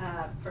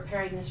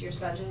preparing this year's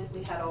budget,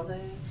 we had all the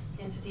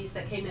entities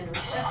that came in and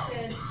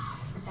requested,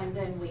 and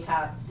then we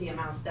had the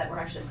amounts that were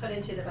actually put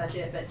into the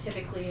budget, but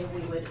typically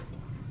we would,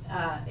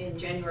 in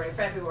January,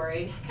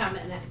 February, come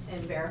in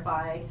and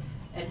verify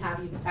and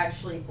have you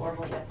actually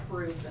formally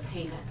approve the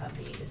payment of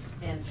these.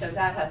 And so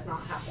that has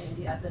not happened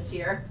yet this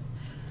year.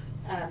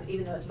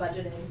 Even though it's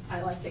budgeted,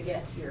 I like to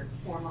get your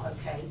formal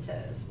okay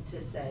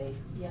to say,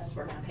 yes,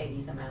 we're gonna pay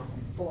these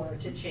amounts, or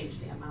to change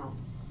the amount.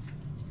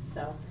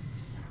 So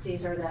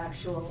these are the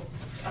actual,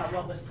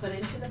 what was put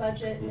into the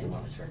budget and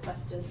what was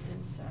requested,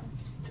 and so.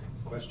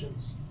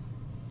 Questions?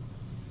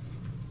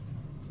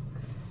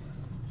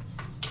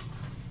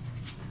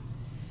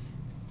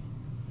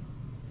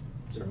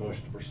 Is there a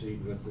motion to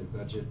proceed with the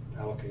budget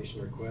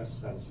allocation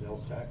requests out of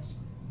sales tax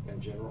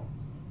and general?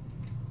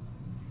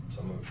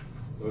 So moved.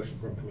 Motion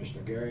from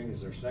Commissioner Gehring,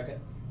 is there a second?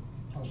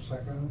 I'll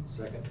second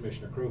Second,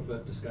 Commissioner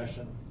Crowfoot,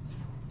 discussion.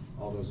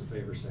 All those in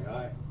favor say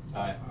aye.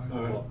 Aye. it.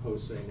 All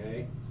opposed say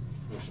nay.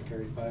 Motion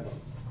carried 5-0.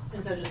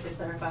 And so just to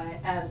clarify,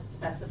 as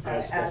specified,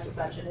 As as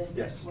specified. budgeted,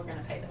 Yes. we're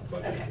gonna pay those,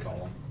 Budget okay.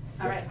 column.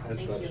 All right, As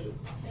thank you. budgeted.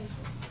 Thank you.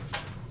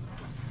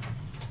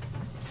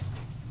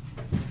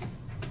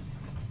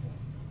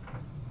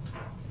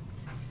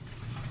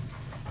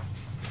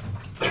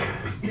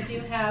 We do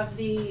have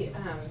the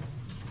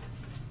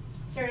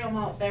cereal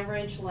malt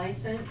beverage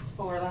license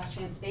for Last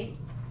Chance Bait.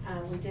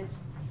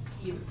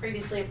 You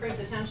previously approved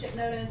the township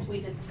notice.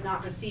 We did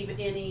not receive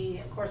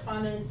any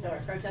correspondence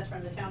or protest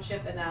from the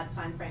township, and that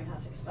time frame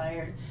has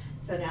expired.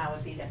 So now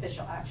would be the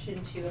official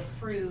action to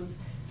approve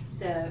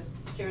the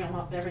cereal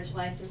malt beverage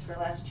license for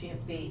Last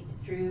Chance Bait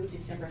through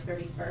December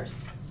 31st,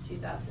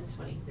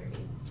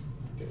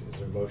 2023. Okay, is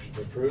there a motion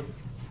to approve?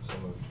 So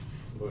moved.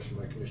 Motion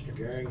by Commissioner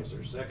Garing, is there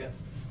a second?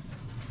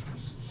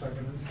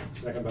 Second.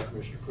 Second by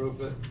Commissioner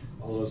Crowfoot.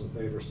 All those in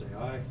favor say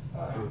aye.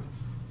 Aye.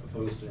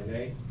 Opposed say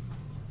nay.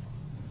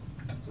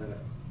 Is that a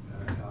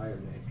aye or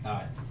nay?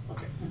 Aye.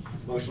 Okay,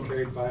 motion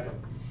carried 5-0.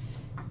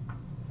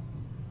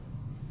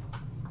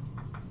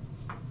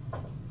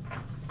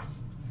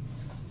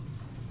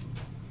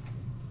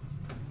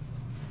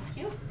 Thank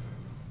you.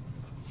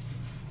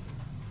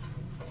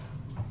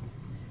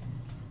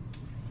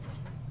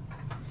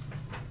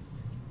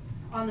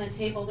 On the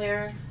table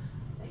there,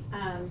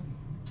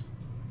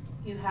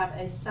 you have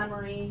a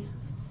summary.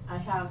 I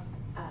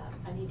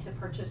need to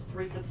purchase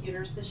 3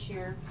 computers this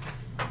year,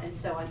 and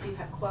so I do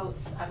have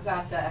quotes. I've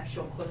got the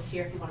actual quotes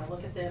here if you want to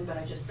look at them, but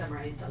I just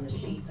summarized on the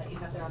sheet that you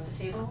have there on the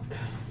table.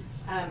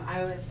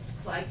 I would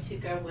like to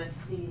go with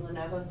the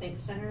Lenovo Think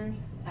Center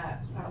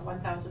at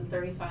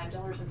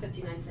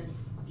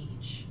 $1,035.59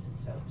 each, and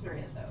so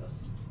 3 of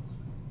those.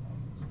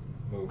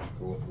 Move to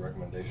go with the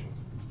recommendation.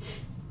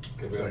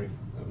 Okay, we have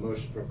a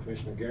motion from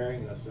Commissioner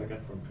Garing and a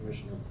second from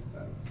Commissioner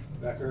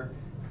Becker.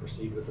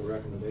 Proceed with the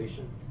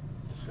recommendation.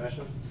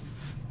 Discussion.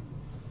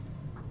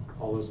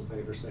 All those in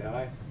favor say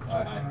aye.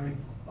 Aye.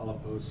 All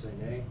opposed say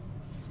nay.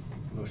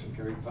 Motion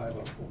carried 5-0.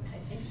 Okay,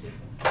 thank you.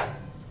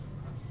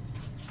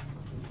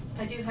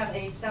 I do have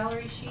a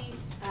salary sheet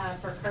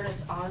for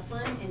Curtis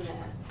Oslin in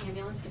the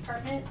ambulance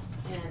department,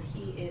 and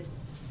he is,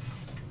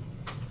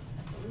 I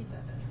believe,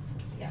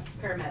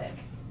 paramedic.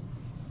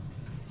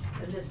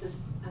 And this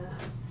is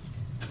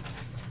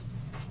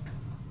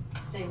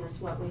same as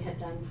what we had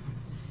done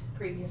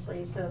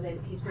previously, so that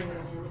he's bringing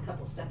him in a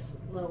couple steps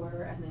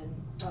lower, and then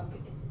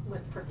bumping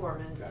with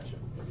performance. Gotcha.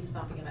 He's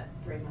bumping him at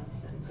 3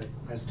 months and 6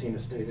 months. As Tina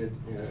stated,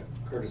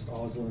 Curtis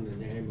Oslin in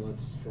the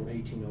ambulance from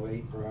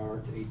 $18.08 per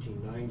hour to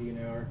 $18.90 an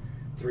hour,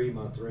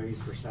 3-month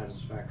raise for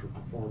satisfactory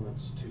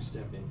performance,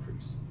 2-step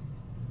increase.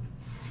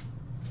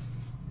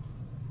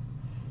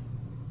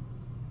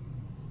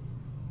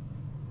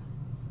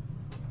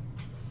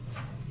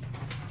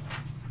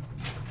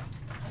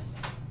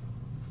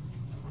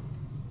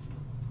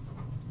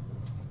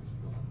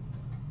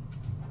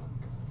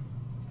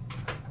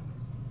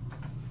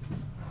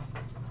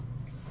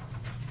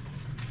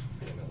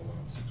 Pay another one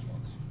in 6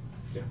 months.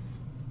 Yeah.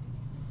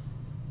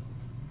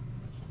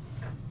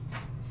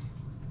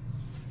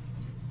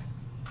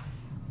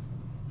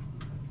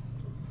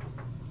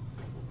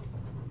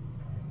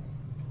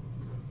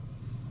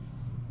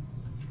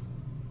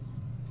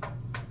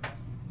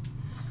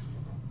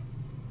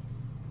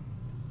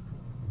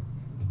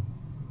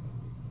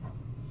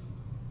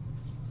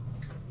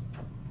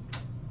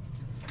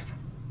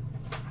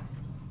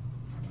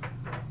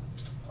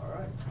 All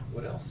right,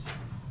 what else?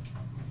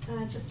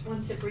 I just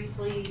want to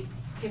briefly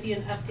give you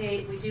an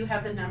update. We do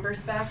have the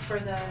numbers back for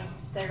the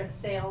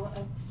sale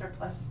of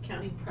surplus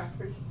county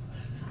property.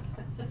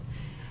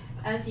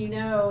 As you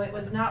know, it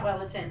was not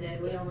well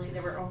attended.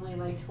 There were only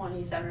like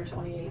 27 or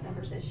 28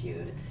 numbers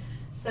issued.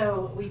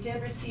 So we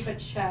did receive a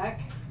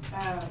check.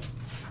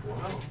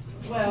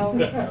 Well,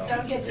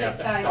 don't get too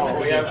excited.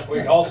 Oh, we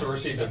also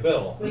received a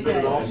bill. We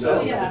did,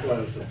 Also, yeah. that's what I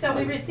was- So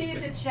we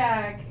received a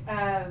check,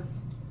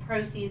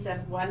 proceeds of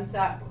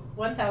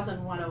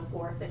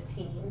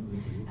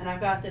 $1,104.15, and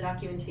I've got the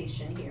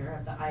documentation here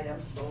of the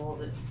items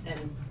sold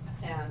and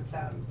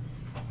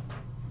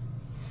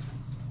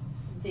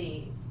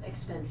the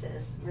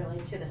expenses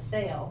really to the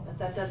sale, but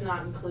that does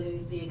not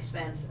include the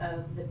expense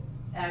of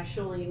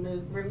actually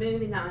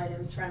removing the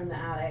items from the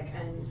attic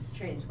and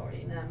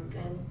transporting them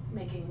and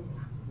making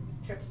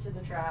trips to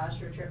the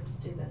trash or trips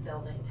to the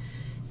building.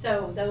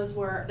 So those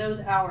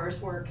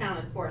hours were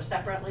accounted for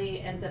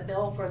separately, and the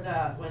bill for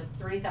was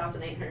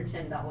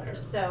 $3,810.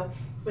 So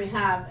we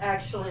have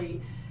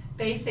actually,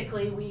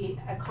 basically, we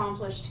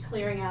accomplished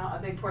clearing out a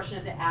big portion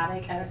of the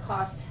attic at a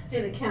cost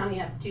to the county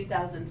of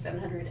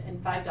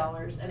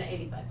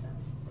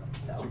 $2,705.85.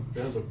 So.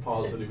 That's a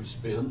positive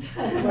spin.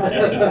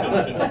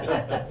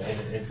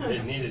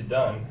 It needed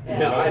done.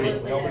 Yeah,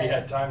 absolutely Nobody did.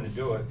 had time to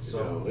do it,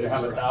 so No, to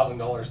have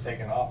 $1,000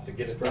 taken off to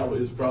get it done.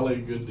 It's probably a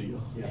good deal.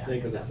 Yeah, Yeah,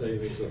 think of the so-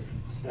 savings of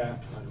staff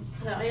time.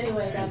 No,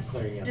 anyway, And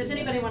clearing out does the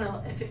anybody attic.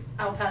 wanna,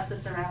 I'll pass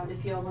this around,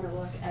 if you all wanna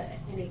look at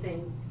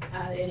anything,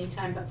 any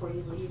time before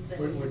you leave, then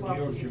What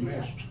welcome deals to you do that.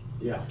 missed?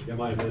 Yeah, you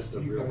might have missed a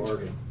You real guys-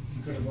 bargain.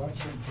 You could have watched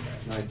them for that.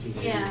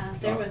 1980 Yeah,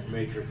 there was.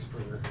 Matrix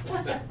printer.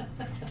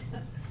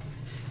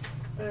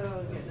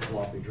 Oh, goodness.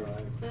 Floppy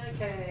drive.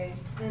 Okay,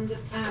 and,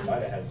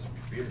 Might have had some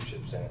computer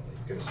chips in it that you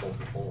could have sold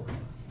before.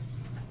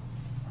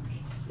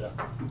 Yeah.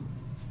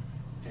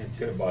 And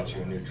Could have bought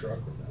you a new truck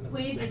with that.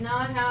 we did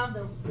not have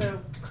the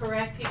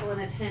correct people in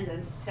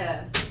attendance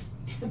to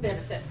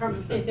benefit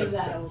from any of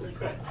that old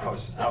equipment. I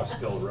was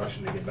still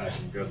rushing to get back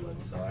from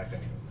Goodland, so I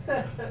couldn't even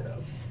make it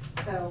up.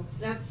 So,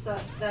 that's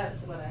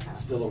what I have.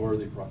 Still a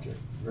worthy project.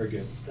 Very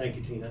good. Thank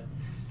you, Tina.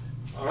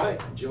 All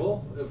right,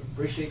 Joel,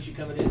 appreciate you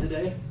coming in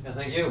today. Yeah,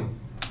 thank you.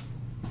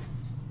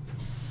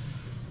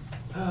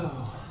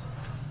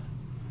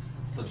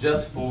 So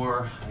just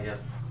for, I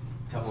guess,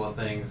 a couple of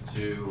things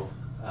to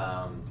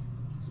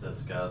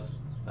discuss.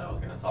 that I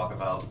was gonna talk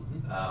about.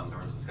 There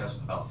was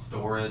discussion about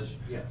storage.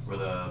 Yes. For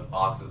the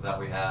boxes that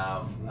we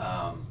have.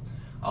 I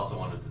also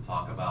wanted to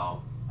talk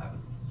about, I have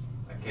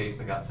a case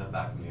that got sent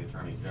back from the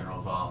Attorney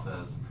General's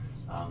office,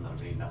 that I'm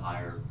needing to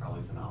hire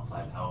probably some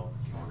outside help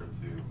in order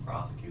to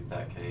prosecute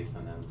that case,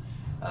 and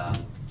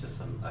then,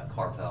 just a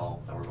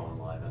cartel that we're going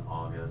live in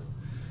August.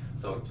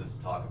 So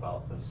just talk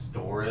about the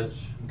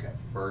storage. Okay.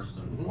 First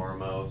and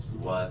foremost,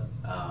 what,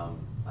 I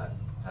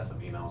had some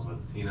emails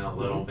with Tina a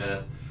little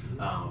bit,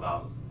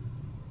 about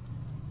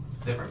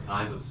different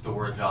kinds of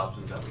storage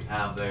options that we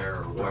have there,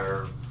 or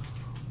where,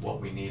 what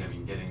we need. I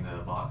mean, getting the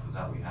boxes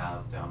that we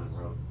have down in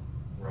Road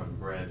and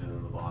Bridge, and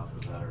then the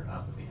boxes that are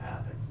up in the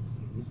attic.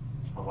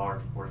 A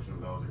large portion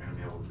of those are gonna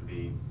be able to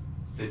be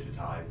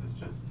digitized. It's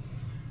just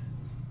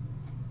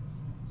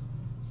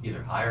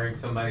either hiring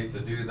somebody to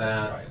do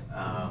that,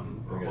 or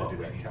We're gonna what do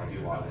we that need to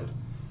do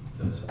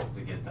countywide.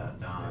 to get that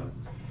done.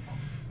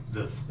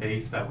 The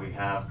space that we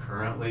have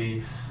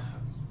currently,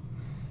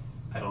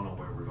 I don't know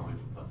where we're going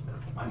to put them.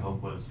 My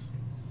hope was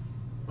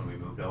when we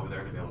moved over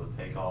there to be able to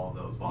take all of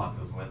those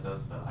boxes with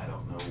us, but I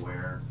don't know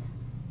where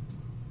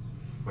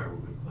we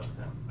would put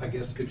them. I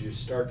guess could you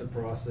start the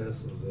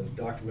process of the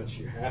documents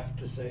you have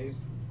to save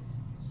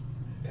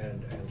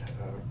and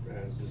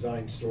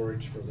design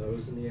storage for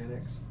those in the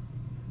annex?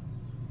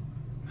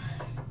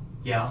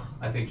 Yeah,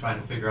 I think trying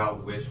to figure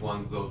out which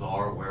ones those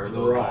are, where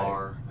those Right.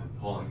 are, and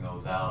pulling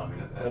those out. I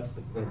mean, That's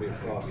gonna be a I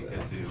think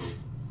process.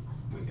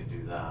 we could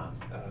do that.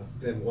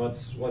 Then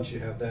once you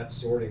have that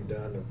sorting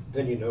done,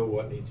 then you know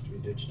what needs to be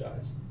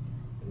digitized,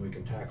 and we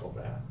can tackle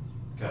that.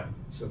 Okay.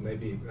 So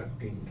maybe,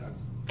 I mean,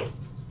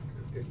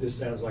 if this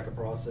sounds like a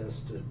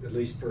process to at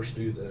least first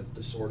do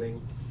the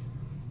sorting,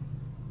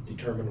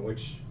 determine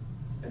which,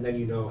 and then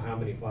you know how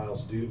many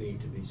files do need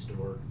to be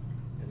stored,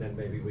 and then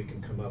maybe we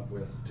can come up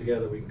with,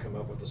 together we can come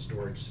up with a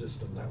storage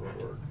system that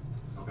would work.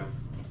 Okay.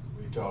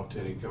 We talked to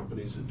any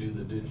companies that do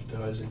the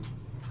digitizing?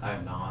 I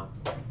have not.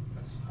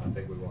 I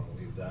think we wanna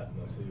leave that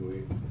in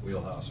the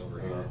wheelhouse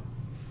over here.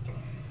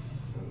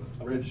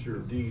 Register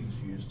of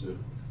Deeds used a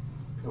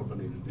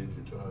company to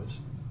digitize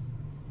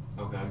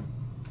Okay.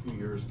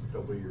 a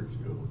couple of years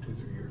ago,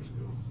 2-3 years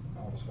ago.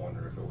 I almost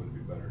wonder if it wouldn't be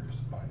better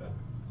just to find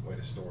a way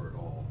to store it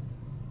all,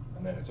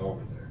 and then it's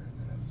over there,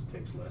 and then it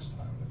takes less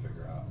time to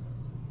figure out,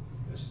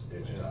 this is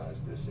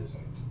digitized, this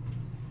isn't.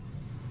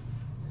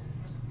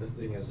 The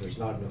thing is, there's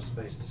not enough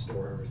space to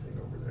store everything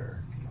over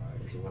there.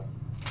 There's a lot.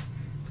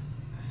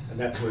 And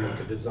that's where you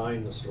could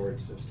design the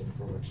storage system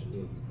for what you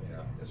need.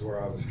 Yeah. Is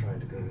where I was trying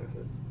to go with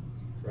it.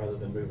 Rather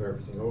than move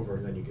everything over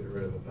and then you get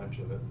rid of a bunch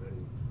of it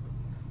and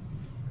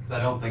So I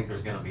don't think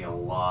there's gonna be a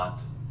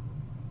lot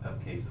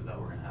of cases that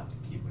we're gonna have to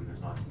keep, and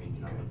there's not gonna be,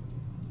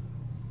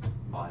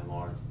 by and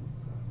large,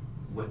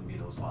 wouldn't be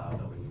those files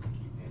that we need to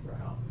keep paper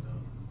copies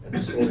of. and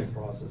the sorting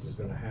process is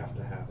gonna have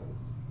to happen.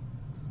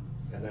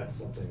 And that's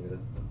something that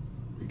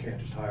you can't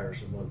just hire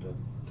someone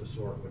to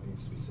sort what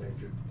needs to be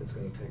saved. It's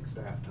gonna take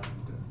staff time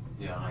to.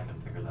 Yeah, and I can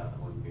figure that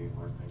wouldn't be a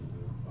hard thing to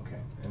do. Okay.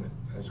 And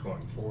as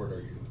going forward,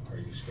 are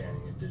you scanning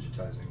and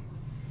digitizing?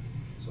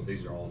 So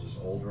these are all just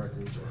old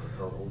records,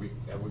 or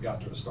have we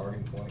got to a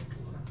starting point?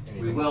 Or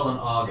anything? We will in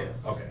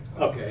August. Okay.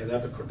 Okay,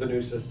 that's the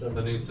new system?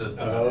 The new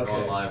system Oh, that we're okay.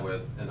 going live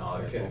with in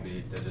August will Okay.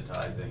 be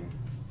digitizing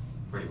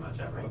pretty much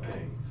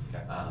everything.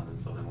 Okay. And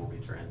so then we'll be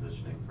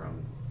transitioning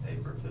from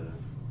paper to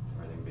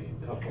everything being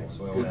digital. Okay.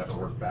 So we don't have to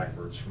work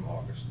backwards from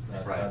August.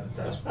 Right.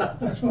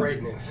 That's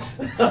great news.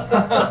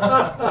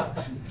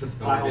 The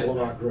So pile we're will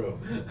getting not grow.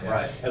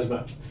 Right. As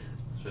much.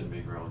 Shouldn't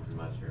be growing too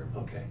much here.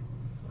 Okay.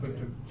 But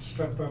the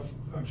stuff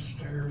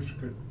upstairs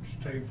could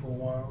stay for a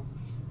while.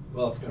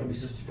 Well, it's gonna be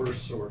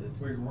first sorted.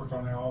 We can work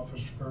on the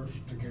office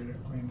first to get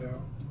it cleaned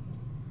out.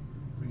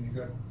 I mean,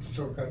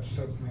 still got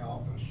stuff in the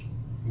office.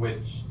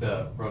 Which,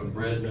 the road and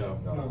bridge?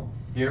 No.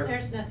 Here?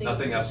 There's nothing.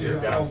 Nothing up here.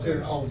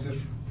 Downstairs. Oh,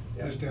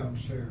 Yeah. just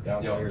downstairs.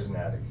 Downstairs and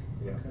attic.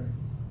 Yeah. Okay.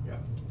 Yeah.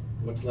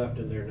 What's left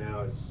in there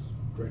now is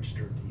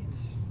registered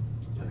deeds.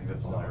 I think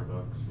that's all our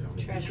books.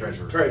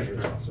 Treasures.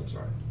 Treasures, I'm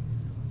sorry.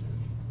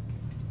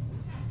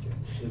 Okay.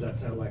 Does that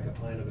sound like a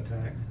plan of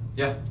attack?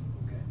 Yeah.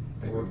 Okay.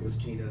 And work with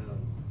Tina.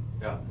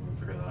 Yeah, we'll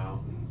figure that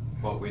out,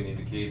 and what we need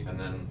to keep, and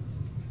then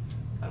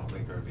I don't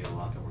think there'd be a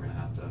lot that we're gonna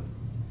have to,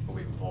 but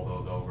we can pull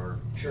those over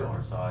Sure. to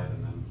our side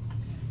and then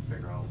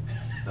figure out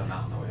the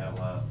amount that we have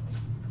left.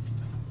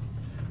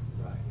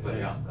 Right. But And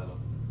yeah, as-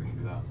 we can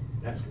do that.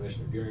 As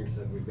Commissioner Gearing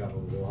said, we've got a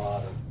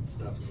lot of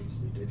stuff that needs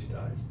to be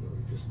digitized, but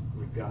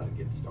we've got to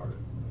get started.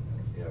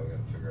 Yeah, we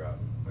gotta figure out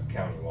a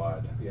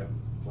countywide. Yeah,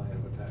 plan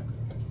of attack.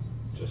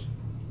 Just,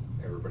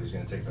 everybody's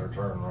gonna take their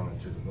turn running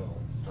through the middle.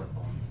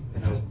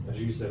 And as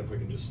you said, if we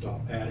can just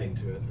stop adding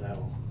to it,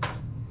 that'll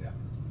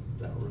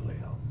really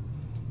help.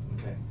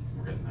 Okay.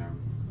 We're getting there.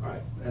 All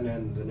right, and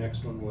then the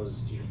next one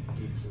was you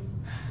need some.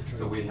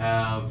 So we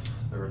have,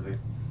 there was the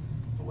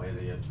way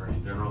the Attorney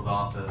General's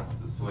office,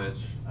 the switch,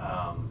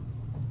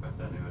 with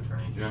the new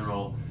Attorney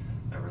General,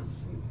 there was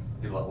some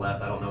people that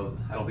left. I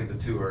don't think the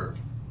two are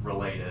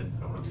related.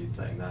 I don't want to be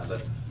saying that,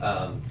 but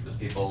just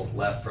people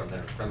left from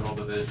their criminal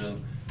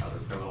division. How their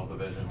criminal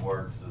division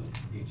works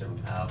is each of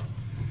them have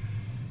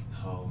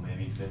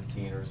maybe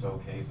 15 or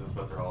so cases,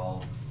 but they're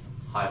all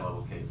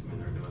high-level cases. I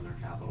mean, they're doing their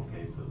capital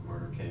cases,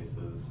 murder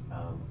cases,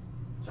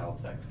 child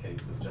sex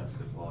cases,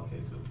 Jessica's Law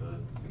cases, the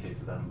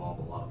cases that involve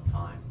a lot of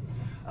time.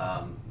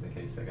 The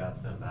case that got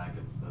sent back,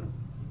 it's the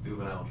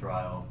juvenile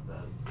trial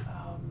that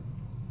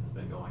has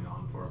been going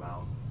on for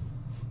about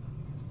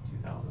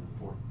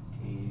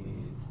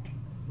 2014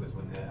 was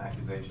when the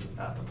accusations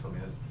happened. So I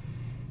mean,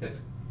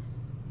 it's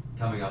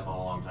coming up on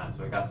a long time.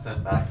 So it got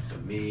sent back to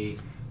me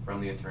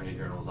from the Attorney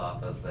General's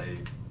office. They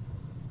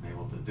weren't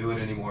able to do it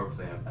anymore because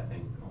they have, I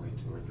think, only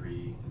 2 or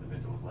 3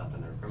 individuals left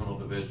in their criminal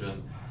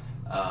division.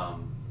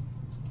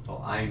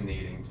 So I'm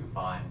needing to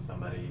find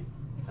somebody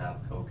to have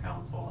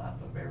co-counsel at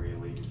the very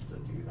least to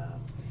do that.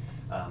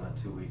 A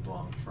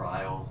 2-week-long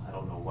trial. I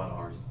don't know what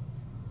our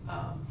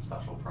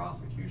special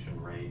prosecution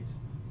rate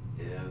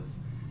is.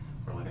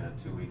 We're looking at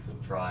 2 weeks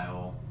of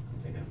trial.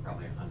 I'm thinking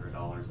probably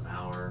 $100 an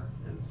hour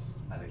is,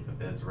 I think, the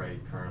bids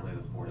rate currently.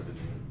 That's Board of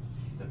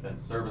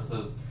Defense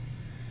Services.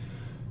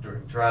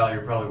 During trial,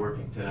 you're probably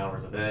working 10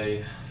 hours a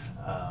day.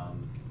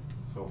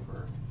 So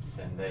for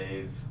 10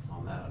 days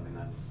on that, I mean,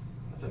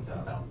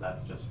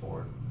 that's just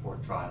for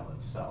trial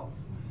itself.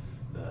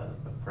 The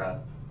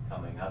prep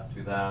coming up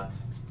to that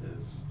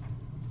is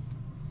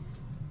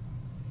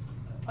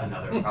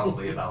another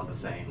probably about the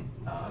same.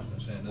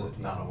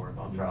 Not a work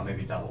on trial,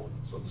 maybe double.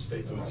 So the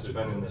state's not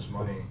spending this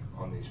money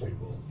on these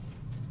people,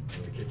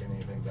 are they kicking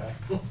anything back?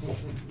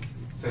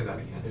 Say that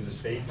again. Is the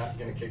state not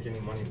gonna kick any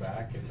money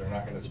back if they're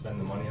not gonna spend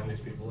the money on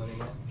these people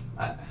anymore?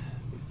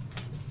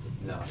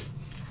 No.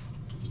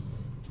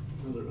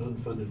 Another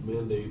unfunded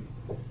mandate.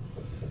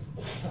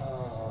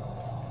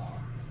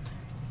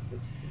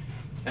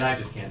 And I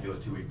just can't do a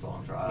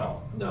 2-week-long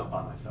trial No.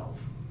 by myself.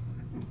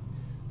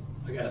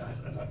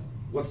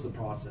 What's the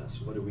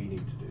process? What do we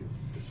need to do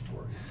to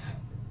support?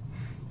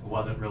 It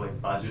wasn't really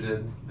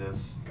budgeted,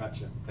 this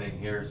Gotcha. thing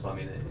here, so I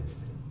mean,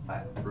 if I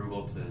had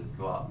approval to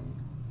go out and,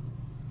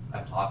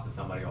 I've talked to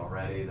somebody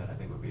already that I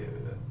think would be a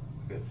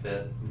good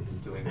fit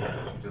doing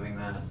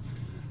that.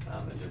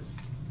 And just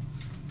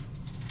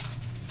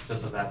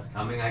that that's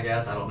coming, I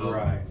guess. I don't know.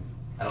 Right.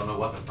 I don't know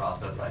what the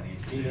process I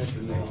need to do. Even if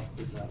you know,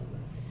 this out of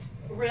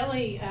that.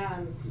 Really,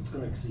 'Cause it's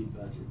gonna exceed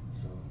budget,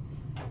 so.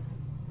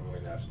 We're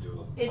gonna have to do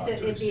a.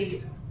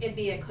 it'd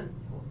be a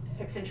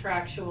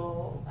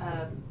contractual,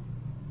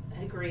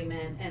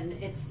 agreement, and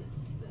it's,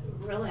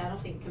 really, I don't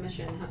think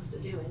commission has to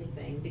do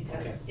anything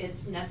because Okay.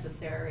 it's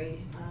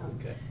necessary.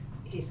 Okay.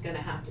 He's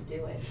gonna have to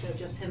do it, so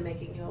just him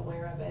making you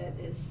aware of it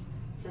is,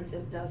 since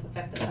it does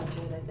affect the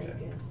budget, I think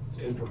Okay. is. It's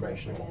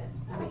informational.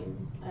 appropriate. I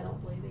mean, I don't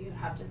believe that you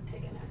have to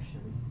take an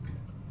action.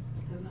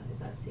 Does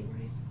that seem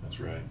right? That's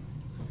right.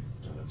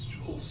 No, that's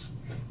Jules.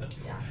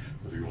 Yeah.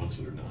 Whether he wants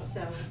it or not.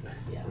 So,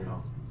 yeah.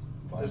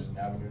 There's an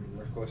avenue to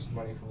request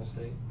money from the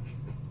state?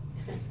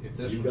 If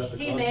this You was. got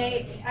the He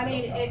may, contacts. I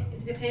mean,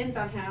 it depends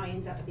on how he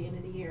ends up at the end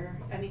of the year.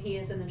 I mean, he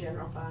is in the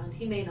general fund.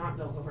 He may not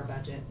go over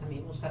budget. I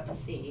mean, we'll just have to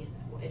see.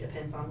 It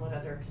depends on what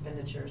other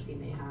expenditures he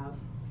may have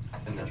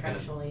And that's gonna-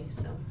 contractually,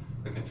 so.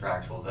 The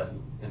contractuals that,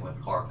 and with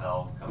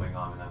Carpel coming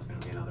on, and that's gonna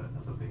be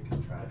that's a big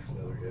contract. That's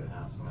another good.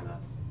 So I mean,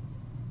 that's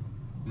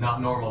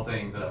not normal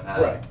things that I've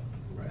had.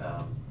 Right.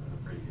 In the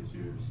previous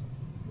years.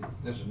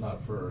 This is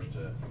not first,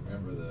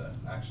 remember the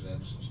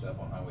accidents and stuff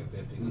on Highway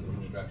 50 with the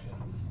construction?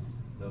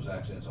 Those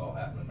accidents all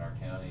happened in our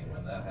county, and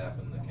when that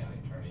happened, the county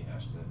attorney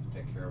has to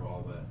take care of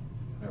all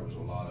there was a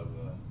lot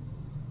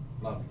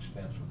of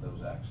expense with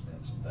those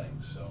accidents and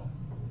things, so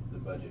the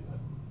budget,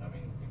 I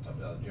mean, it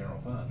comes out of the general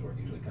funds where it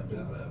usually comes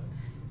out of.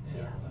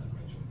 Yeah.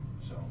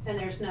 So. And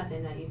there's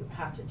nothing that you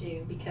have to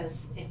do,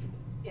 because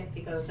if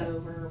he goes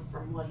over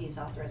from what he's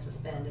authorized to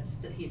spend,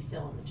 he's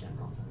still in the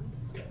general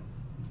funds. Okay.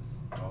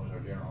 As long as our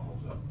general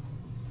holds up.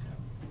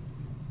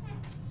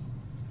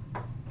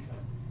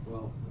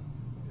 Well,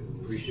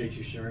 appreciate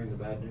you sharing the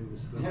bad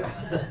news with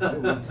us.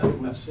 It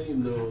would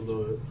seem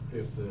though,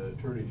 if the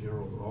Attorney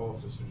General's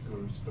office is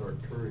going to start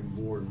turning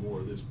more and more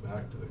of this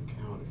back to the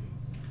county,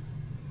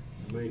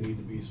 there may need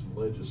to be some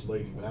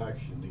legislative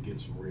action to get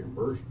some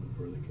reimbursement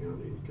for the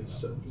county, because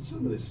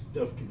some of this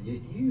stuff can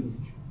get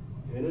huge.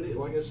 And it,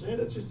 like I said,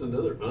 it's just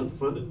another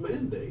unfunded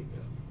mandate.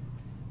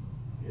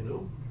 You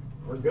know,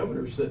 our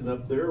governor's sitting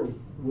up there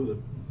with a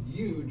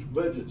huge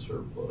budget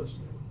surplus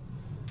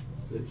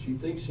that she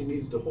thinks she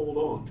needs to hold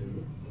on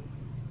to.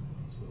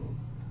 So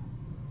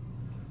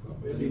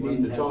maybe you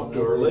need to talk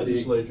to our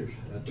legislators.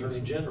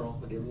 Attorney General,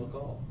 give him a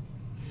call.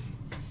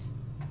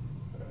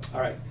 All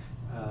right,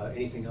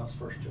 anything else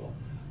first, Joel?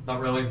 Not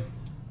really,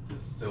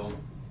 just still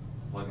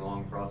plugging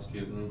along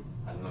prosecuting.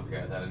 I don't know if you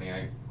guys had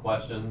any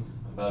questions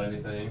about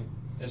anything.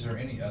 Is there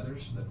any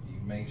others that you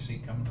may see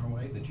coming our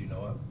way that you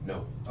know of?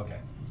 No. Okay.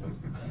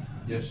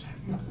 Just.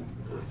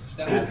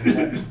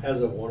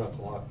 As of 1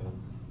 o'clock on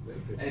May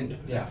 15th. And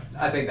Yeah.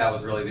 I think that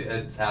was really,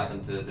 it's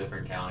happened to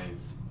different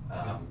counties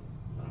that I'm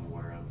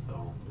aware of,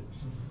 so it's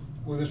just.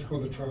 Will this go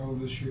to trial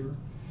this year?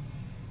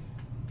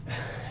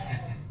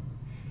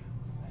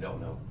 I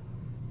don't know.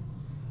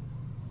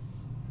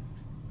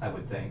 I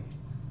would think,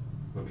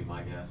 would be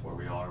my guess where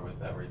we are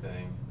with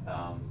everything.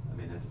 I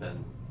mean, it's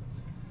been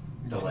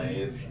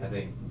delays, I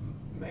think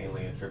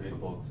mainly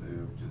attributable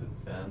to the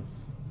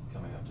defense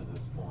coming up to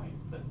this point,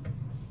 but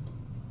it's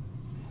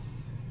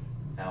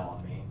now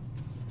on me,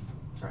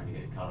 trying to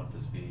get caught up to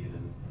speed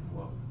and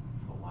what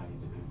I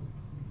need to do.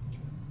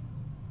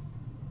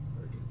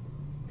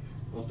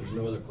 Well, if there's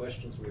no other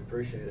questions, we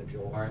appreciate it,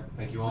 Joel. All right,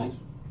 thank you all.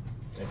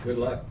 And good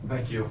luck.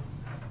 Thank you.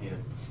 Yeah.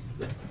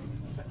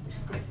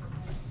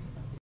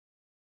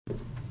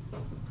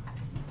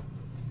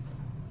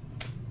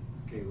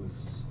 Okay,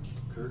 was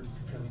Kurt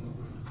coming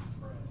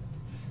over?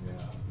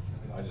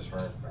 Yeah, I just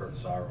heard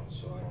sirens,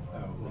 so I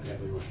don't know. Oh, okay.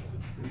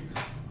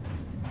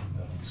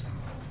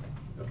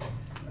 Okay.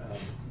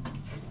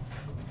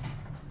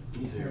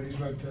 He's Yeah, here. he's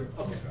right there.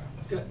 Okay,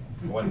 good.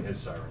 It wasn't his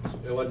sirens.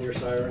 It wasn't your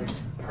sirens?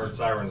 I heard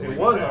sirens. It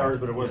leaving was town. ours,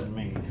 but it wasn't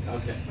me.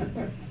 Okay.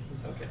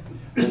 Okay.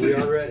 Well, we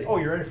are ready. Oh,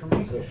 you're ready for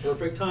me? So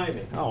perfect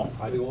timing. Oh,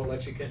 We won't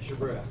let you catch your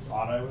breath.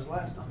 Thought I was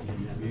last time.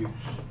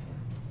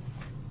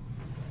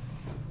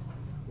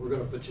 We're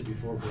gonna put you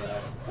before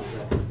Brad, because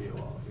that could be a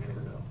while, you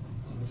never know.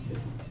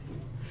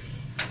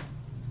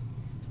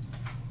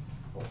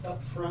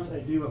 Up front, I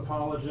do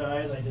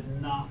apologize. I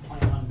did not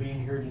plan on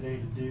being here today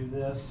to do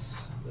this.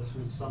 This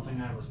was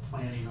something I was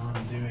planning on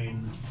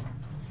doing,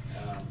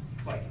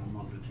 like in a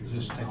month or two.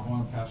 Just from take now.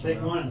 one, pass it Take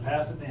around. one and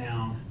pass it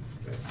down.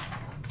 Okay.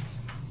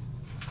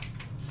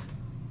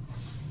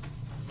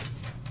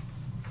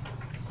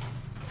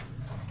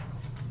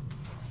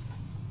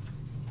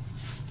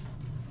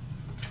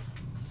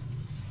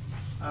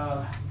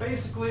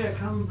 Basically, I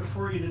come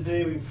before you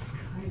today, we've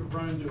kind of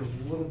run into a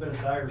little bit of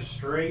dire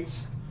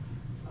straits.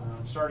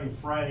 Starting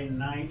Friday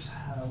night,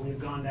 we've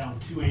gone down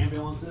 2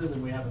 ambulances,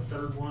 and we have a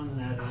third one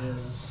that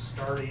is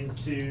starting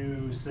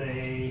to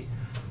say,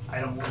 I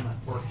don't want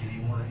to work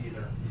anymore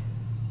either.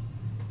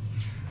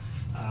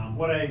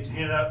 What I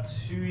handed out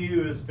to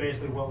you is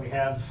basically what we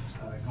have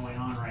going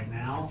on right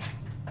now.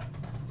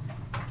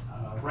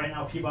 Right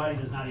now, Peabody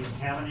does not even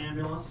have an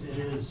ambulance. It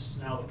is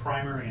now the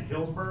primary in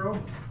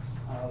Hillsborough.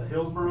 The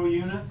Hillsborough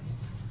unit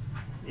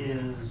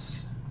is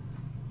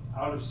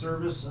out of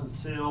service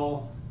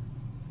until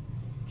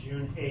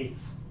June 8th.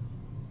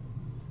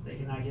 They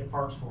cannot get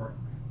parts for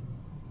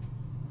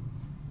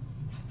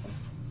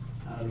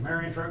it. The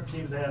Marion truck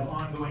seems to have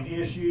ongoing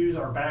issues.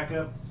 Our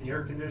backup, the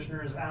air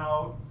conditioner is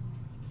out,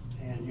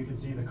 and you can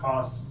see the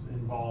costs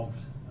involved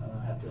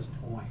at this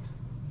point.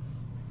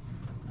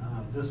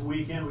 This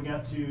weekend we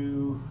got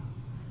to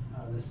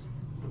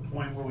the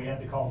point where we had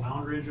to call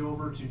Mound Ridge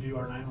over to do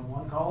our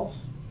 911 calls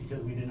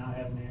because we did not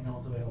have an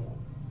ambulance available.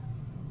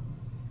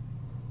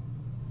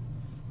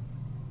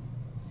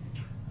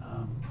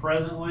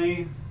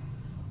 Presently,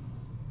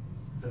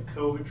 the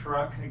COVID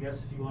truck, I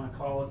guess if you want to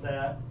call it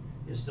that,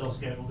 is still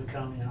scheduled to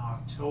come in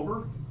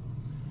October.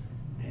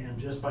 And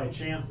just by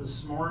chance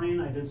this morning,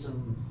 I did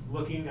some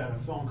looking, got a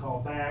phone call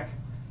back.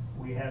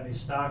 We have a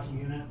stock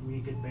unit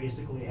we could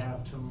basically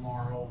have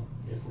tomorrow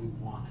if we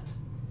want it.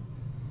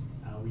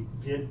 We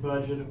did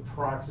budget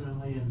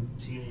approximately, and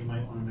Tina, you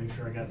might want to make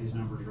sure I got these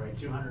numbers right,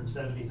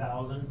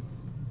 $270,000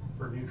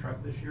 for a new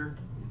truck this year.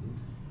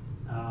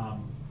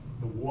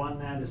 The one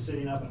that is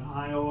sitting up in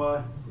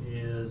Iowa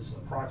is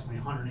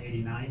approximately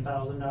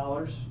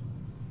 $189,000.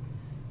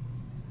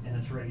 And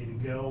it's ready to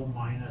go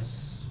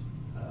minus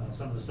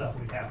some of the stuff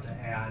we'd have to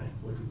add,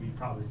 which would be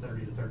probably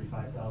 $30,000 to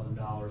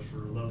 $35,000 for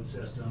load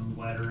system,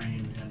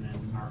 lettering, and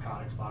then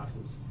narcotics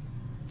boxes.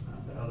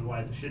 But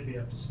otherwise, it should be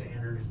up to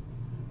standard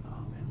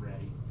and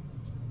ready.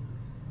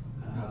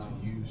 That's a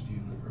used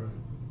unit, right?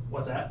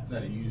 What's that? Is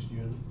that a used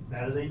unit?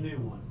 That is a new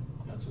one.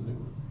 That's a new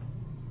one.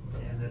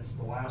 And it's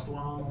the last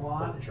one on the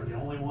lot. It's the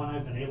only one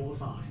I've been able to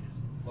find.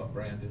 What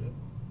brand did it?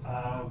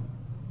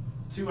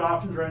 2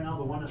 options right now.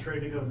 The one that's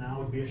ready to go now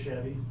would be a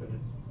Chevy, but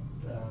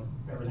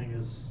everything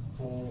is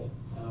full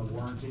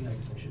warranty. I guess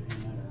I should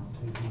hand that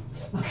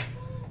around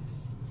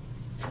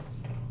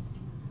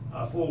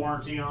too. Full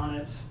warranty on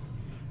it.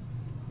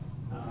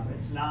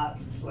 It's not,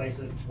 like I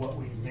said, what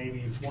we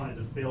maybe wanted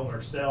to build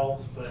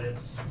ourselves, but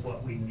it's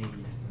what we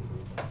need.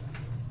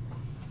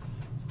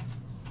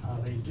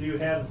 They do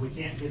have, if we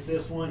can't get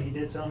this one, he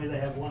did tell me they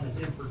have one that's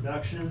in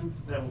production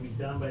that will be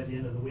done by the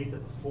end of the week.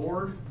 That's a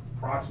Ford,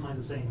 approximately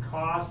the same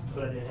cost,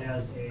 but it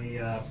has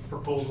a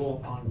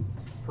proposal on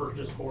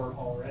purchase for it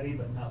already,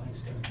 but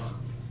nothing's confirmed.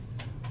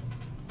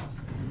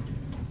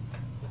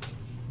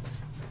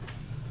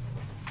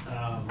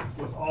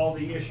 With all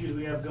the issues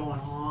we have going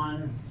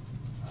on,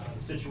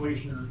 the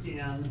situation we're in,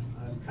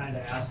 I'm kind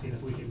of asking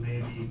if we can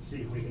maybe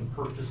see if we can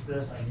purchase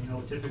this. I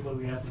know typically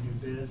we have to do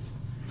bids.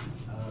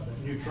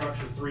 The new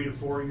trucks are 3 to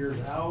 4 years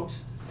out,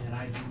 and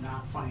I do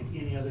not find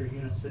any other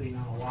units sitting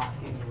on a lot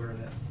anywhere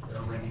that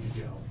are ready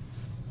to go.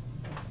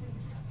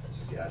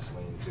 Just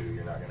gasoline too,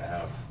 you're not gonna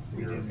have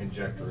your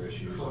injector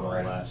issues and all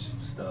that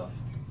stuff.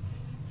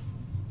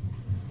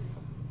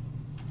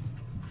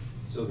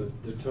 So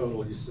the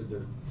total, you said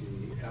the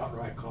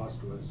outright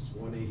cost was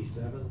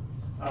 187?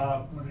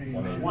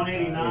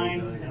 189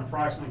 and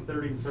approximately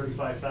 30 to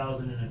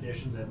 35,000 in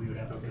additions that we would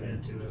have to put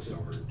into it. Just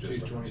over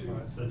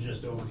 225. So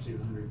just over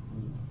 200,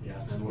 yeah.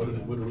 And what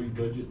do we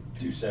budget?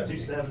 270.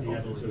 270,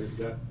 I So believe. it's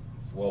got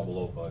Well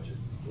below budget.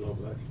 low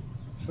budget.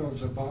 So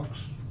is a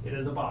box It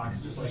is a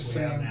box, just like we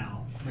same? have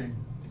now. I mean,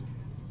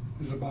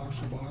 is a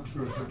box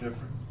or is it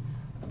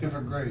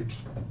different grades?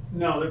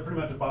 No, they're pretty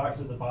much a box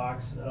is a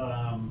box.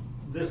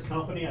 This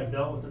company I've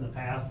dealt with in the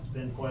past, it's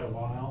been quite a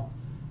while.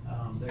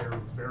 They're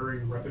very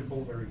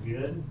reputable, very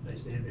good. They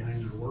stand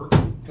behind their work.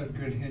 Got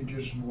good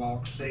hinges and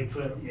locks? They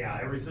put, yeah,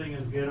 everything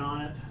is good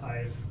on it.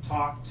 I've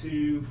talked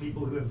to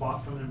people who have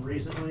bought from them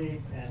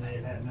recently, and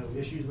they've had no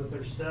issues with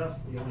their stuff.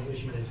 The only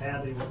issue they've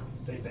had,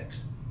 they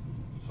fixed.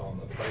 So on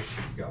the price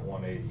sheet, you got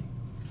 180.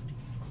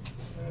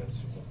 And it's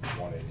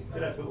 189.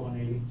 Did I put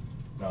 180?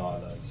 No,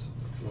 that's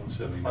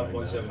 179.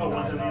 179. Oh,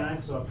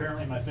 179, so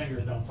apparently my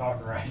fingers don't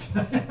talk right.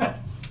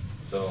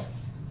 So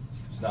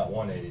it's not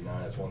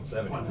 189, it's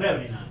 179.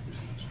 179.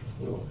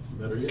 Well,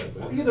 better yet.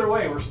 Well, either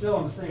way, we're still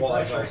in the same Well,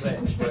 price that's what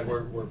I'm saying, range.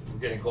 but we're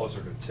getting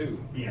closer to 2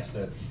 Yes.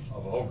 instead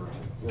of over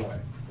 2. Right,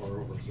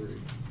 or over 3.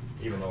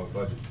 Even though we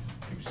budget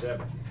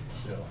 270,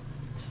 still.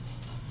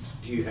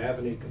 Do you have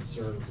any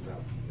concerns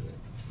about the unit?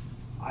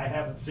 I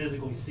haven't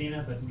physically seen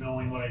it, but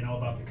knowing what I know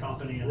about the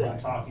company and then Right.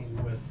 talking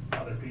with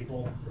other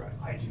people, Right.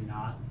 I do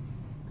not.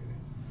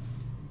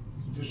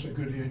 Just a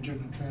good engine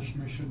and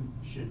transmission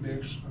Should be.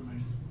 mix? I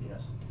mean,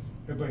 Yes.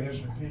 everybody has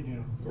an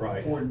opinion on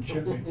Right. Ford and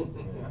Chevy.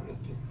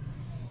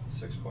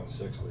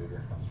 6.6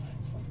 liter.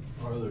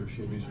 Are there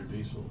Chevys or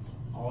diesel?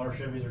 All our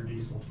Chevys are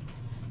diesel.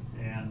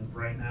 And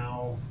right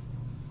now,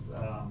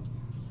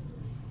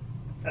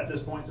 at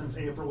this point since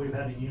April, we've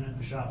had a unit in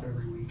the shop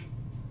every week.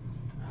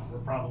 We're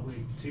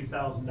probably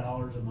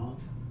 $2,000 a month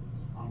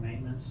on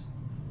maintenance.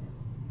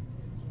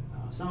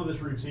 Some of it's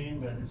routine,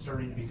 but it's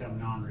starting to become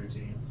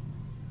non-routine.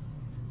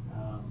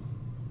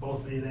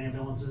 Both of these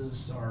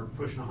ambulances are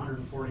pushing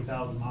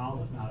 140,000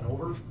 miles, if not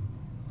over.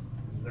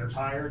 They're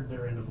tired,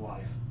 they're end of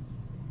life.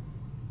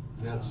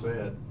 That's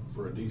sad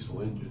for a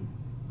diesel engine.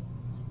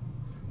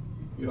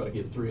 You ought to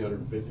get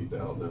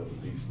 350,000 out of a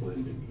diesel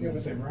engine. Yeah,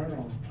 but they run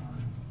all the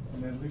time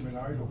and then leave it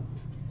idle.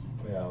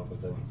 Yeah,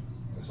 but then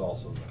there's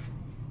also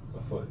the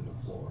foot in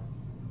the floor.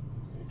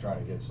 You're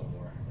trying to get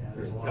somewhere. Yeah,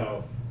 there's a lot.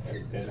 Oh.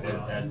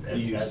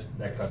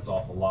 That cuts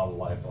off a lot of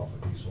life off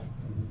of diesel.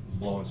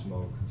 Blowing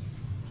smoke.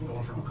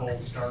 Going from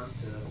cold start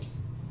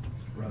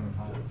to Running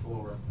hot. to the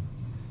floor.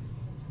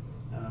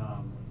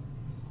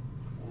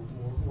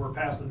 We're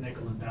past the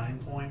nickel and dime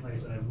point. Like I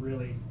said, I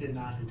really did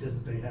not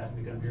anticipate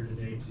having to come here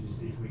today to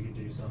see if we could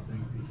do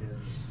something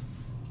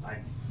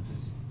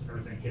because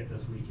everything hit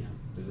this weekend.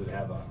 Does it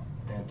have a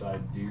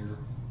anti-deer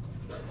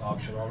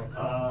option on it?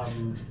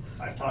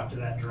 I've talked to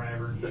that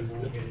driver, he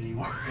won't get any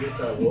more.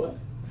 What?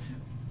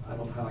 I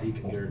don't know how he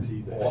can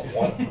guarantee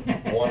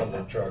that. One of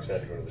the trucks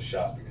had to go to the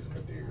shop because of a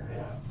deer.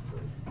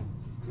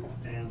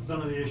 And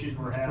some of the issues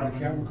we're Put a having.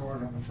 camel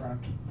guard on the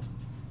front.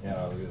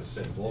 Yeah, we got a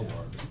set blow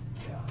guard.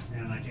 Yeah,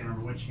 and I can't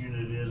remember which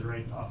unit it is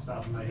right off the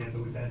top of my head,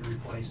 but we've had to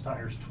replace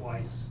tires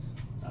twice,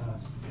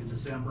 in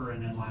December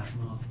and then last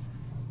month.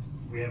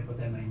 We haven't put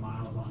that many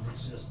miles on,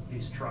 it's just,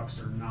 these trucks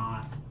are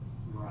not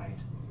right.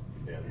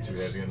 Yeah, And they're too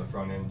it's- heavy in the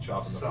front end,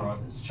 chopping the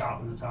front. It's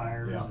chopping the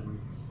tires Yeah. and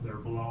they're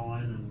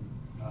blowing and,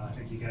 I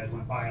think you guys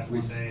went by us one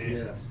day.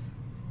 Yes.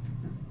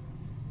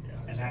 Yeah,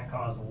 And it's- that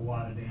caused a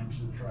lot of damage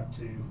to the truck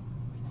too.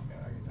 yeah,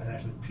 That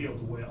actually peeled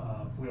the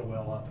wheel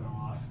well up and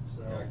off,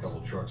 so. I got a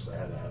couple trucks that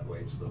had to add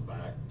weights to the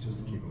back just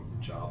to keep them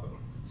from chopping.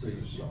 So you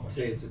There's so much.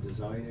 say it's a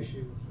design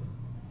issue?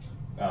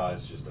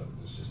 It's just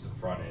a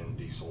front end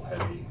diesel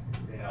heavy.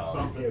 Yeah, um,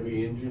 something.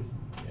 Heavy engine?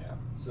 Yeah.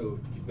 So,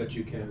 but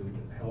you can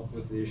help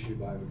with the issue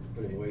by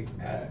putting weight in the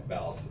back? Add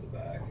ballast to the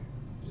back,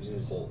 just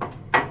Yes. to pull.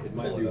 It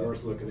might pull be up.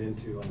 worth looking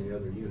into on the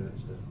other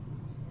units to,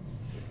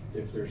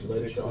 if there's a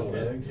Let it fix on go,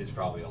 that. Meg. It's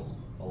probably a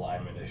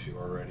alignment issue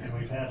already. And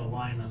we've had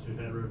alignments, we've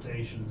had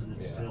rotations, and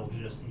it's Yeah. still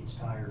just each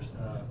tire's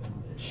up.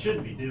 And it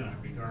shouldn't be doing it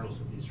regardless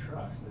with these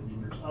trucks. I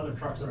mean, there's other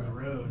trucks on the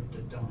road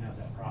that don't have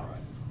that problem.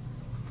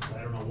 So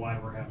I don't know why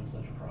we're having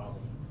such a problem.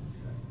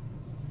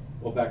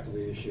 Well, back to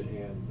the issue at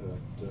hand, I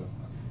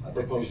think we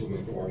proposal should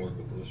move before. forward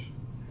with this.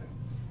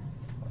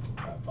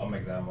 I'll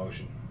make that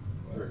motion.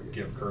 Very good.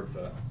 Give Kurt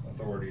the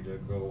authority to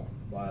go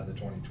buy the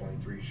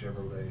 2023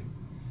 Chevrolet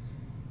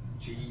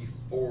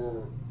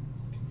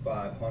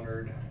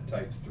G4500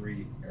 Type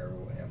 3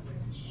 Aero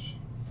ambulance.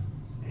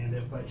 And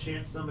if by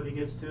chance somebody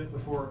gets to it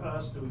before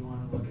us, do we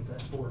wanna look at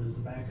that Ford as the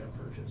backup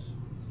purchase?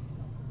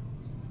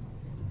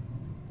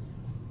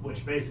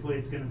 Which basically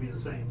it's gonna be the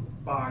same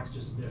box,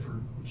 just a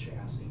different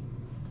chassis.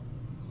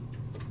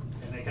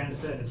 And they kinda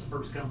said it's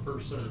first come,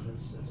 first served.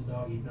 It's a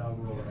dog eat dog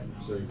world right now.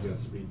 So you've got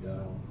speed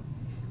dial.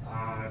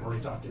 I've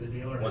already talked to the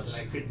dealer, and I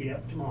said I could be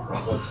up tomorrow.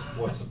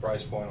 What's the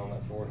price point on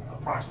that Ford?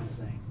 Approximately the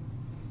same.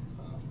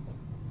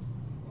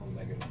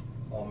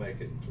 I'll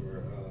make it to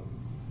where,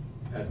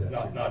 Add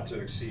that. not to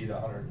exceed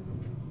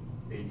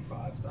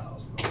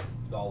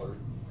 $185,000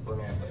 for an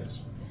ambulance.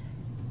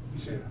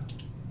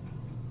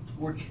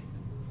 Which,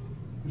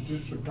 is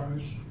this the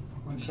price?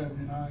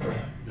 179?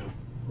 No.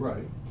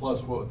 Right,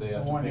 plus what they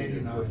have to pay to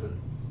 189. equip it.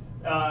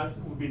 It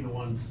would be the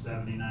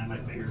 179, my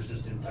fingers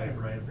just didn't type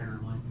right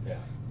apparently. Yeah,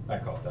 I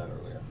caught that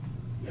earlier.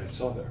 Yeah, I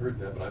saw that, heard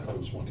that, but I thought it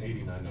was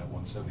 189, not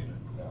 179.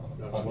 No.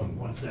 That's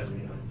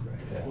 179.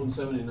 Yeah.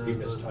 179. He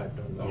mistyped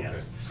on that. Okay,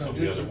 Yes. so So the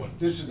this other is- one.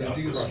 this is the not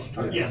deal.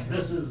 crushed. Yes,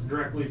 this is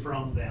directly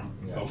from them.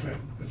 Yeah. Okay.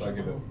 So I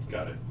give it,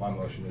 Got it. my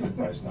motion is the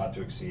price not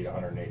to exceed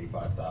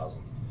 185,000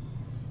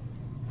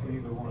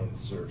 Either one. in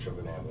search of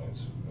an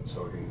ambulance. And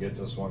so if you can get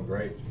this one,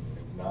 great.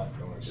 If not,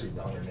 don't exceed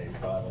the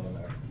 185 on the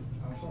next.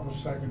 I'll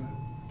second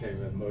it. Okay,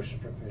 we have a motion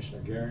from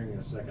Commissioner Garing and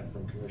a second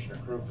from Commissioner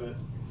Crowfoot.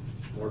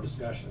 More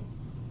discussion.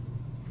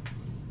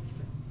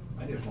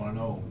 I just wanna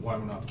know why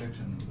we're not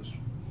fixing this,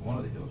 one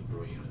of the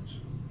Hillsborough units.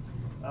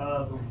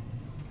 The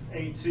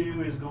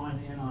A2 is going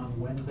in on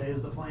Wednesday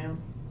is the plan.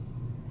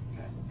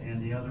 Okay.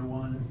 And the other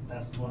one,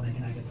 that's the one they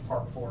cannot get the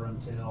part for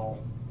until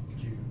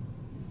June.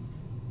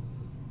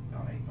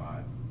 On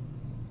A5.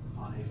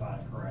 On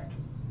A5, correct.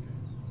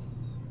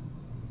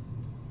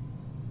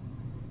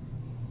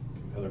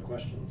 Other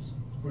questions?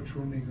 Which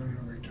one are you gonna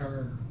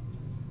retire?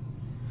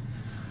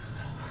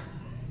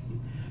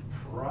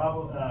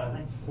 Probably, I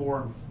think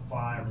 4 and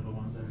 5 are the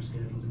ones that are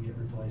scheduled to get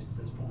replaced at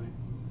this point,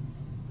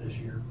 this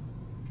year.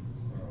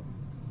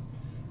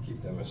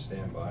 Keep them as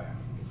standby,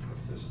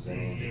 if this is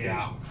any indication.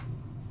 Yeah.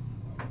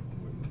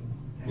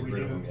 Get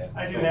rid of them yet.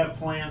 I do have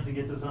plans to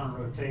get this on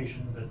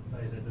rotation, but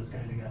like I said, this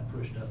kinda got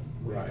pushed up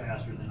way Right.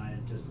 faster than I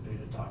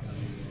anticipated talking to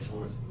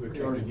you. It's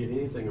hard to get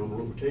anything on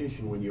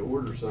rotation when you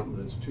order something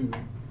that's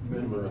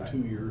minimum of 2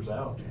 years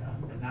out. Yeah,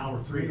 and now we're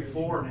 3 to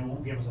 4 and they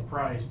won't give us a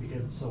price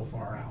because it's so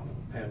far out.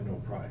 And no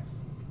price.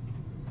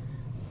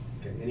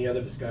 Okay, any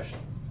other discussion?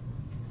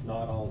 If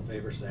not, all in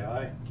favor say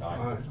aye.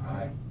 Aye.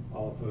 Aye.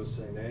 All opposed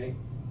say nay.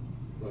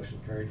 Motion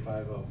carried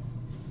 5-0.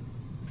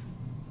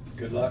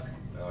 Good luck.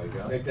 Oh, you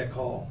got Make it? that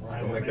call. I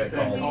Right. will make that Can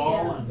call. we,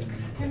 Call and-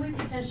 can we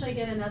potentially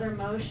get another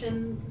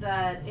motion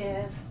that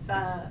if,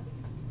 the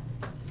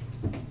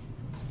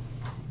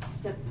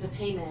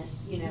payment,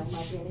 you know,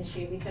 might be an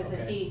issue, because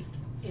Okay.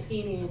 if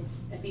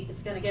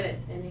he's gonna get it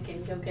and he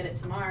can go get it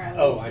tomorrow,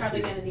 Oh, he's I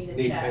probably see. gonna need a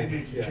Need check.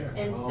 payment, yes.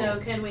 And Oh. so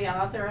can we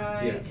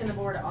authorize, Yes. can the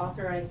board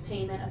authorize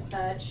payment of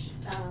such,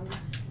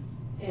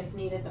 if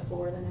needed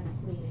before the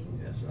next meeting?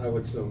 Yes, I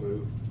would so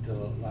move to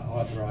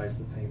authorize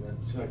the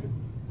payment. Second.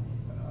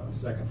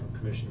 Second from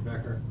Commissioner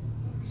Becker.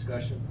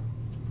 Discussion?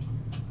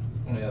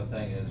 Only other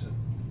thing is,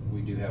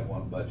 we do have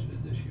one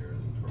budgeted this year.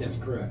 That's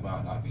correct. We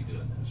might not be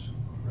doing this.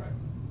 Right.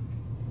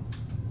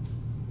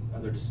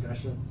 Other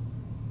discussion?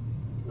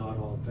 Not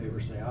all in favor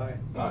say aye.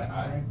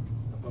 Aye.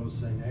 Opposed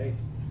say nay.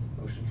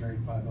 Motion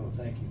carried 5-0.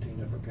 Thank you,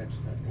 Tina, for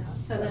catching that. Yeah,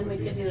 so then we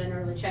could do an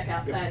early check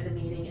outside Yep. the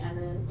meeting, and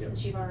then Yep.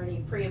 since you've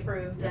already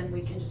pre-approved, then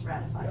we can just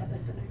ratify it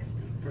at the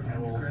next. Put it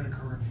on your credit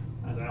card.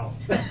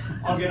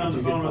 I'll get on the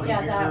phone with Yeah,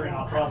 him that here and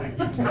I'll probably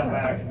won't come happen.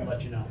 back and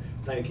let you know.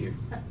 Thank you.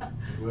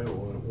 We don't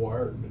want it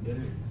wired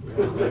today.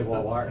 They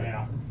will wire it.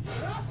 Yeah.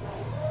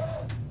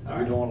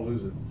 We don't want to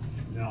lose it.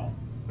 No,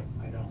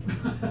 I don't.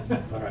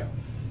 All right.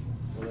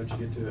 We'll let you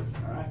get to it.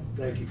 All right.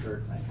 Thank you,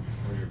 Kurt. Thank you.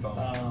 Where's your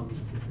phone?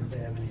 If they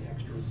have any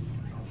extras,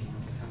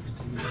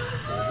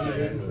 I'll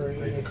give them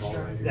They the can call right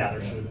thanks to here. you. Yeah,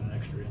 there should have been an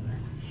extra in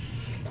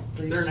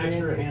there. Is there an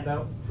extra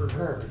handout for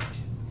her?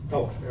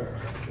 Oh, all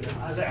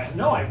right. I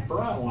know I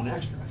brought one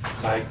extra.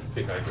 I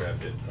think I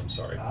grabbed it, I'm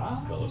sorry,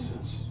 Ah. Phyllis,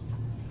 it's.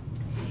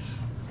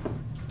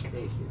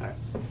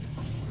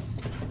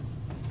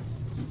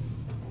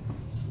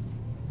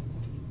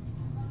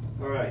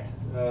 All right,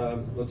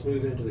 let's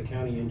move into the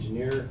county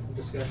engineer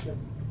discussion.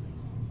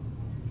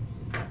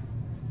 I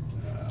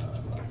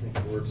think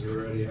words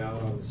are already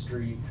out on the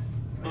street.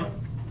 The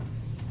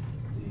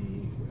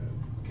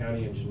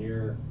county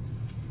engineer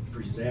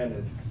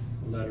presented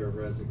a letter of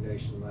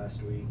resignation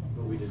last week,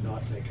 but we did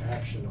not take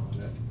action on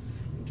it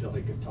until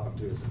he could talk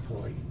to his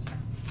employees.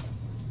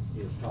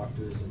 He has talked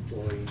to his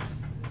employees,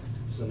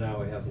 so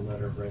now we have the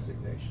letter of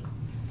resignation.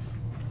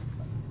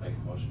 Make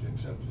a motion to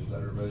accept his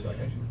letter of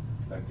resignation,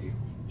 effective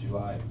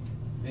July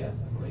 5th,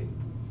 I believe.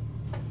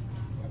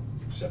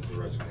 Accept the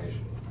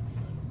resignation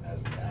as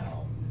of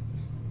now.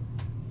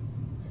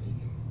 You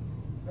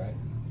can, right?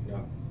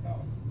 No.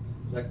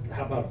 No.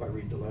 How about if I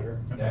read the letter?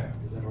 Yeah.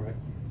 Is that all right?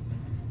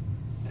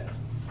 Yeah.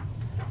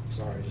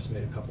 Sorry, I just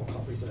made a couple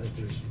copies of it.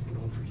 There's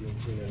one for you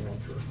and Tina and one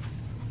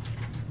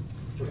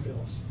for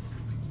Phyllis.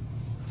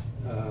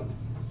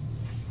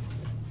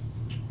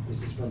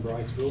 This is from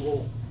Bryce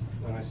Goebel.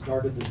 When I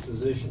started this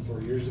position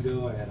 4 years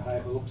ago, I had high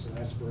hopes and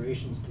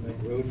aspirations to make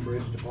Road and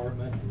Bridge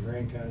Department and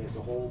Marion County as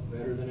a whole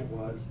better than it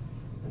was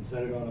and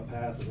set it on a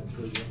path of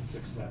improvement and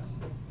success.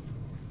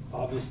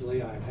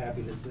 Obviously, I am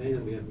happy to say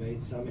that we have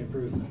made some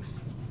improvements.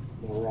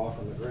 More rock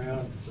on the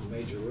ground, some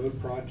major road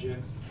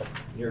projects,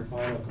 near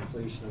final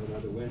completion of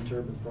another wind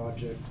turbine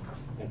project,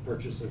 and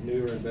purchase of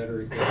newer and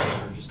better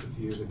equipment are just a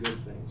few of the good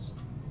things.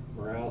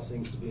 Morale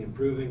seems to be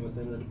improving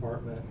within the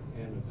department,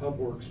 and the Pub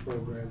Works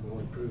program will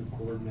improve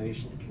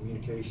coordination and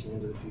communication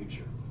into the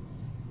future.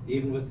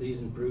 Even with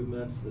these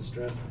improvements, the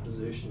stress of the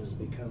position has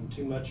become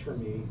too much for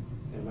me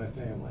and my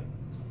family.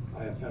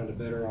 I have found a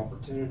better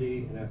opportunity,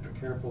 and after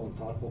careful and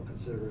thoughtful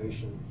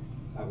consideration,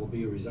 I will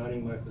be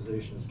resigning my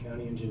position as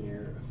county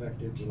engineer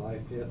effective July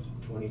 5th,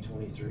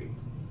 2023.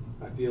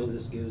 I feel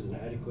this gives an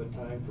adequate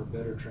time for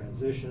better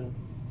transition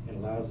and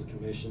allows the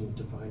commission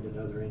to find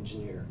another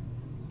engineer.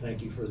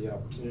 Thank you for the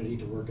opportunity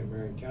to work in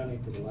Marion County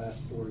for the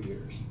last 4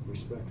 years.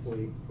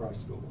 Respectfully,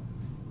 Bryce Goble.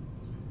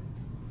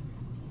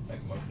 Make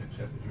a motion to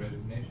accept his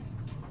resignation.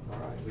 All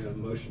right, we have a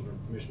motion from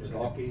Commissioner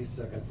Balke,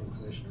 second from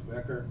Commissioner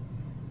Becker.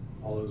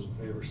 All those in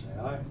favor say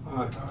aye.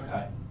 Aye.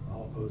 Aye.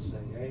 All opposed say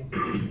nay.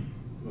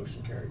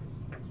 Motion carried.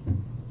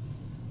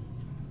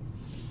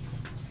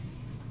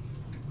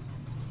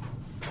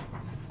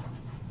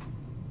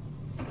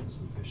 That's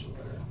the official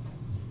letter.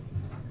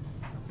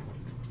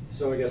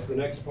 So I guess the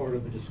next part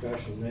of the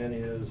discussion then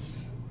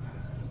is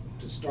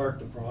to start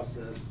the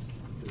process.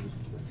 Does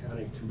the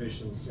county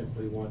commission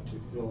simply want to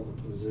fill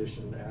the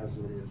position as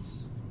it is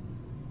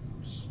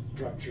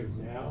structured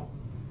now?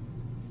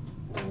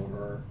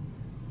 Or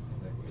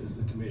does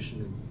the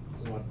commission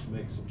want to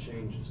make some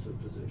changes to the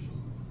position?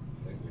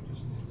 I think we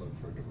just need to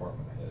look for a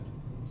department head.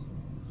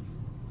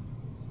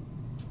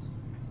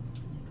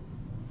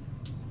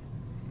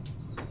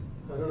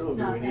 I don't know,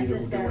 Not do we need a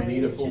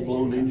necessarily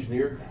full-blown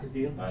engineer.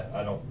 engineer again?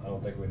 I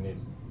don't think we need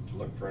to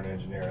look for an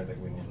engineer, I think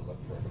we need to look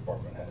for a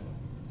department head.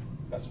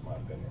 That's my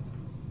opinion.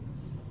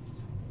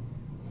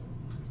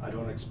 I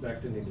don't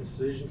expect any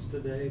decisions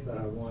today, but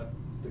I want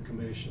the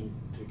commission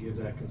to give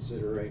that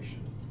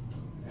consideration.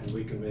 And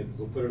we can maybe,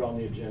 we'll put it on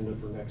the agenda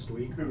for next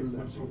week.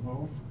 What's for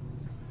both?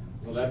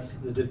 Well, that's,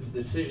 the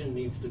decision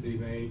needs to be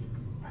made.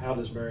 How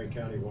does Marion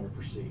County want to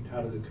proceed?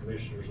 How do the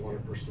commissioners want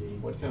to proceed?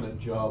 What kind of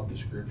job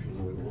description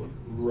do we want?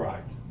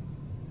 Right.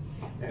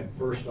 And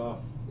first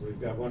off,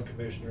 we've got one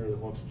commissioner that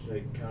wants to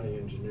take county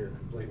engineer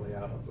completely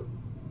out of the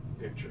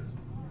picture.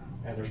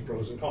 And there's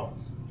pros and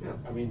cons. Yeah.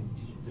 I mean,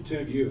 the two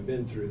of you have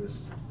been through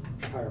this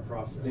entire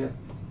process. Yeah.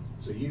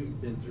 So you've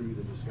been through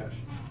the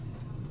discussion.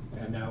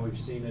 And now we've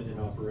seen it in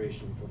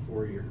operation for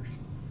 4 years.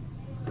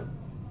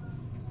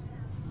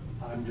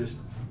 I'm just,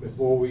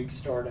 before we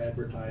start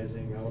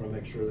advertising, I want to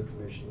make sure the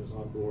commission is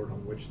on board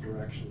on which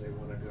direction they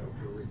want to go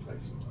for a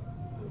replacement.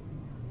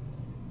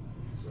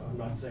 So I'm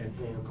not saying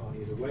pro or con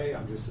either way,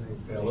 I'm just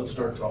saying. Yeah, let's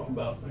start talking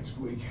about it next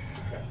week.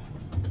 Okay.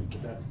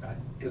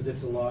 Because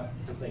it's a lot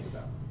to think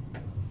about.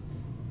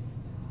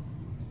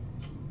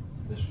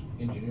 This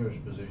engineer's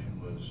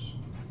position was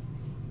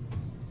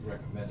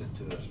recommended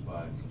to us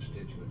by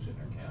constituents in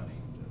our county.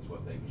 That's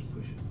what they was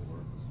pushing for.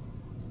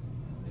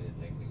 They didn't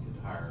think we could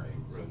hire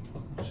a road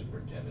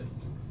superintendent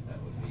that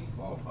would be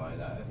qualified.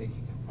 I think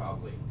you can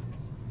probably,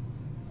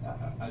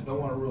 I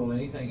don't want to rule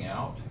anything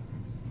out,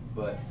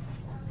 but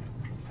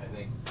I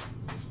think,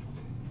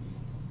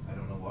 I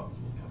don't know what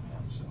will come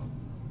out, so.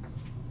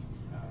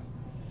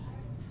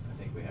 I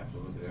think we have to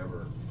look at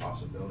every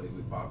possibility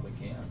we probably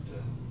can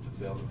to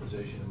fill the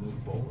position and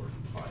move forward.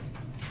 Fine.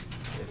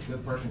 If a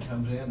good person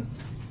comes in,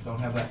 don't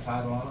have that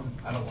title on them,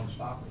 I don't want to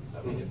stop it.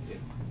 I mean,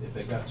 if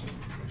they've got some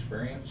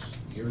experience,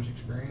 years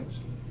experience,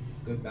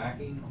 good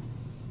backing,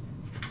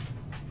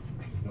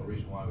 there's no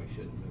reason why we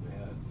shouldn't move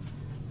ahead.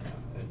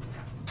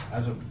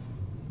 As of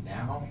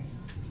now,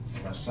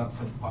 unless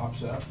something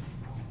pops up,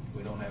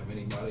 we don't have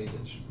anybody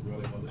that's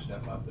really going to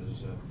step up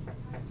as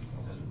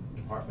a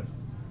department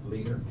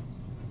leader.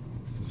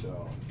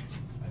 So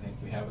I think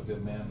we have a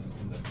good man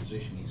in the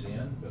position he's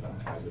in, but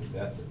I would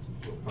bet that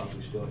we'll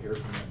probably still hear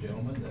from that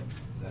gentleman that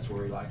that's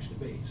where he likes to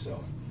be.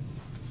 So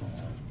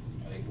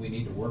I think we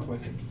need to work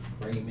with him,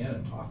 bring him in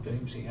and talk to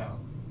him, see how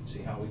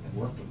we can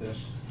work with this.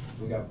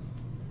 We got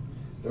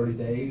 30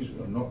 days,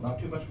 no, not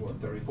too much more,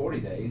 30, 40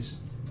 days,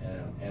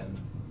 and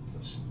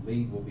the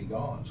league will be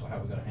gone. So how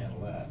are we going to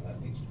handle that?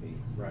 That needs to be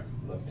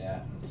looked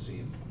at and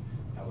see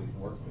how we can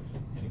work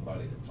with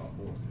anybody that's on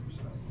board.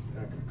 So.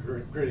 A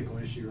critical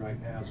issue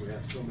right now is we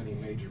have so many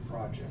major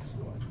projects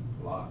going.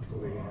 A lot.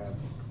 We have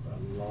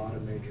a lot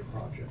of major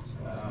projects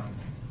going.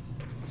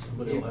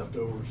 Somebody will have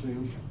to oversee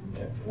them.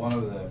 One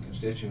of the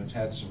constituents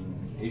had some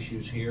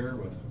issues here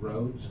with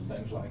roads and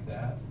things like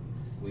that.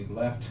 We've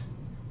left,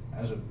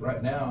 as of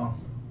right now,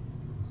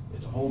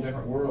 it's a whole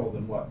different world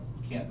than what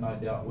Kent and I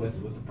dealt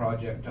with the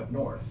project up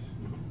north.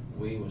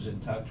 We was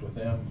in touch with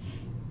them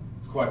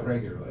quite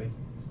regularly,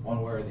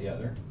 one way or the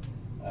other.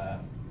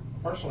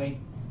 Personally,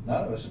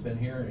 none of us have been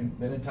here and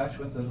been in touch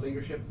with the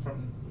leadership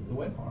from the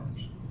wind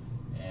farms.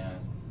 And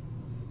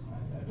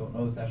I don't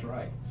know that that's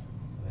right.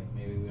 I think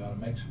maybe we ought to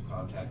make some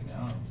contact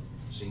now and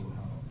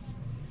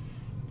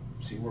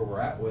see where we're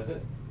at with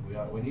it.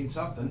 We need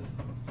something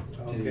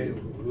Okay, to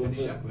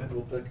finish up with.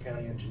 We'll put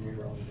county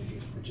engineer on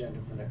the agenda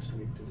for next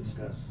week to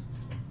discuss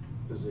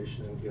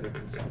position and get a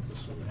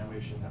consensus from the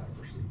commission how to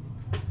proceed.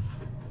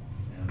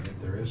 And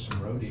if there is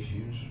some road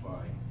issues,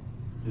 why,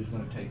 who's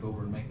gonna take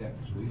over and make that?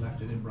 Because we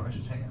left it in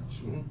Bryce's hands.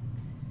 And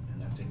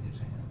that's in his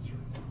hands.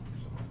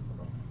 So,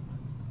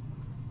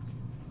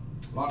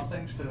 a lot of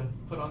things to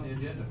put on the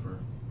agenda for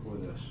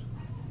this.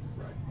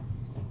 Right.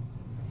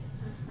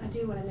 I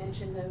do want to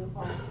mention though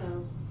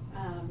also,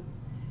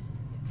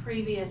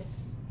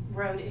 previous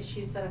road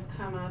issues that have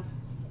come up,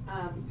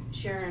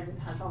 Sharon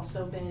has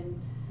also been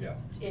Yeah.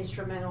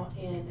 instrumental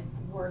in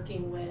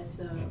working with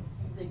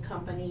the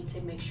company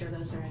to make sure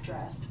those are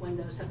addressed when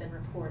those have been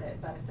reported,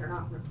 but if they're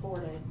not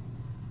reported,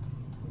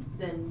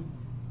 then,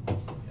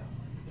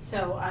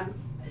 so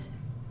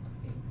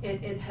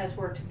it has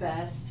worked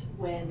best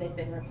when they've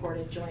been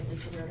reported jointly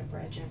to Road and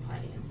Bridge and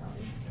Planning and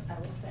Zoning, I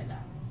will say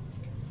that.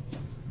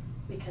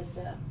 Because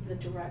the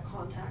direct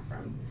contact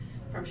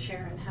from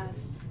Sharon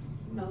has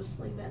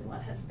mostly been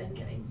what has been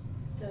getting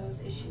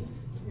those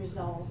issues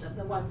resolved, of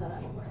the ones that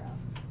I'm aware of,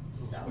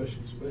 so.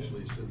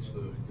 Especially since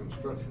the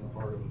construction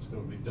part of it's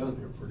gonna be done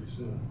here pretty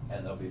soon.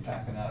 And they'll be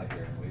packing out of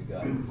here, and we've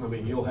got, I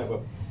mean, you'll have a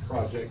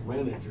project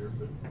manager,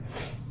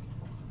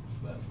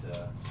 but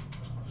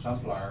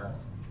Sunflower,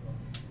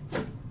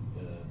 from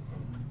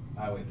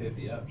Highway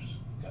 50 up's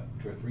got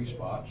 2 or 3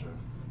 spots, or,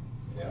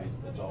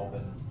 it's all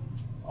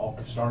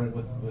started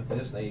with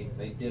this. They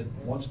did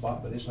one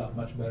spot, but it's not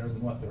much better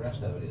than what the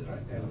rest of it is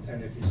right now.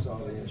 And if you saw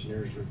the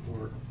engineer's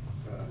report,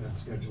 it's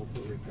scheduled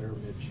for repair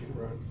mid-June.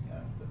 Right.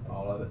 Yeah,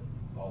 all of it,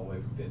 all the way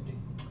from 50.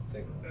 I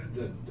think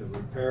the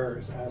repair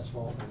is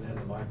asphalt and then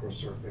the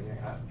microsurfing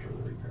after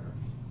the repair.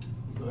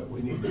 But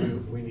we need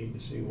to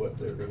see what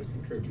they're gonna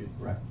contribute.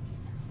 Right.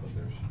 But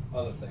there's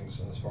other things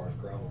as far as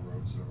gravel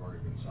roads that have already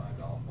been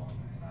signed off on,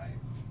 and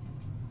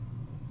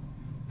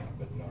I've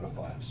been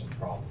notified of some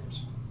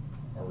problems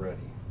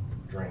already,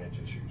 drainage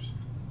issues.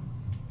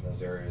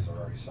 Those areas are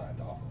already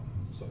signed off on,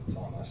 so it's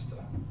on us to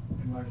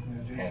Like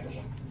the handle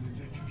ditches, them. the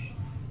ditches.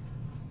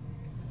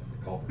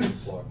 The culverts are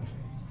plugged.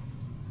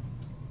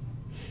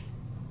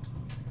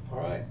 All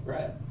right,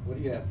 Brad, what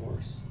do you have for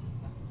us?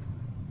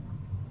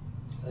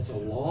 That's a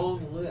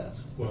long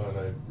list. Well, and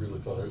I really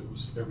thought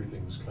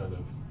everything was kind of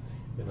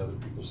in other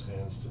people's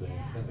hands today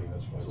and pending,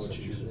 that's why I That's what sent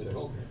you you the said, text.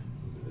 okay.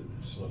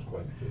 It's not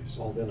quite the case.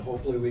 Well, then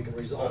hopefully we can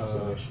resolve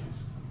some Uh,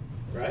 issues,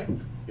 right?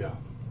 Yeah.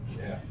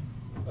 Yeah.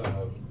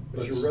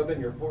 But you're rubbing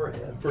your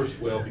forehead.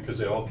 First, well, because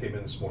they all came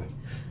in this morning.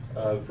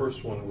 The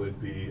first one would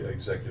be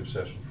executive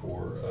session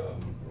for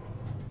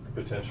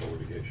potential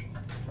litigation.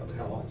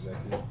 How long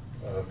executive?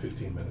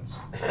 15 minutes.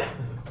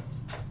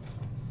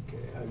 Okay,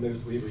 I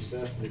move we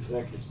recess an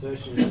executive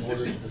session in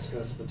order to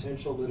discuss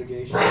potential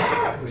litigation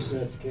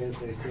pursuant to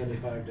KSA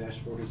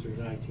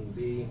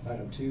 75-4319B.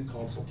 Item 2,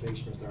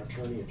 consultation with our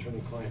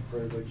attorney-client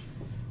privilege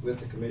with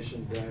the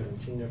commission, Brad and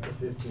Tina, for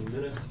 15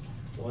 minutes,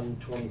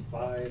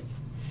 1:25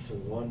 to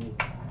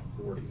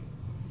 1:40.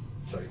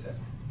 Second.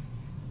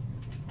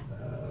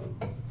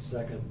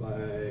 Second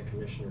by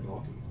Commissioner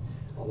Balky.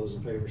 All those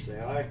in favor say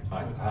aye.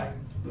 Aye. Aye.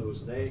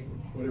 Opposed, nay.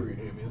 Whatever your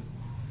name is.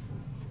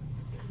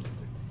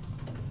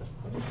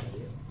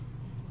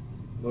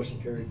 Motion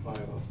carried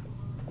 5-0.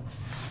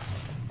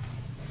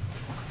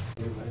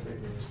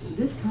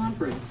 This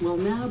conference will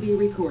now be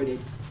recorded.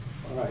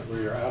 All right,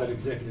 we are out of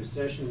executive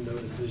session, no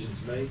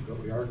decisions made, but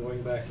we are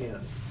going back in.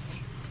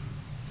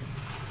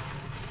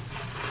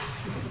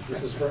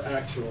 This is for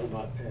actual,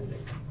 not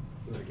pending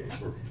litigation.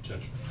 For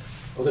potential.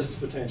 Oh, this is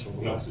potential.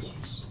 the No, last this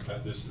one. is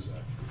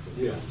actual.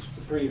 Yes,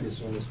 the previous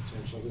one is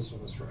potential, this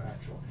one is for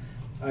actual.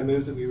 I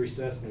move that we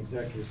recess an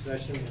executive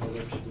session in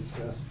order to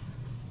discuss,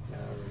 I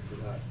already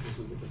forgot, this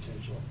is the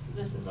potential.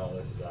 No,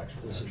 this is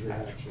actual. This is the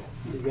actual.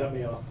 So you got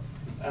me off.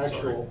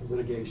 Actual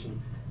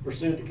litigation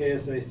pursuant to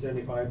KSA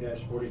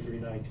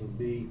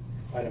 75-4319B.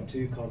 Item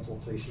 2,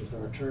 consultation with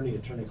our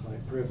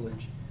attorney-client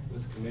privilege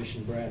with the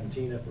commission, Brad and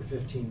Tina, for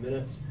 15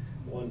 minutes,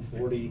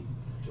 1:40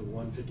 to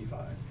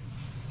 1:55.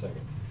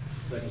 Second.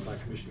 Second by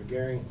Commissioner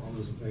Gehring. All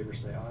those in favor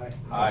say aye.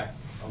 Aye.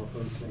 All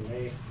opposed say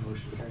nay.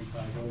 Motion carried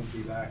 5-0.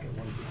 Be back at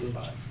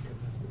 1:55.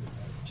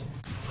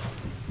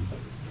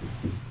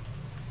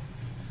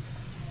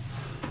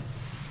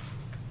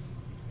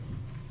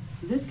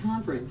 This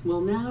conference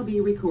will now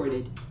be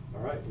recorded.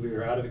 All right, we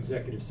are out of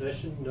executive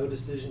session. No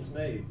decisions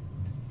made.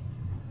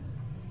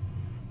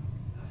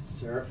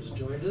 Sheriff has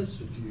joined us.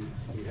 Do you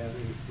have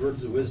any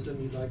words of wisdom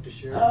you'd like to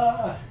share?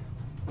 I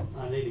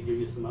need to give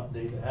you some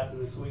update that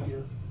happened this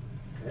weekend,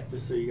 Okay.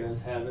 just so you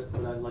guys have it,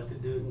 but I'd like to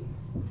do it in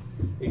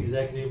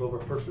executive over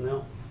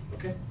personnel.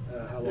 Okay.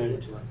 How long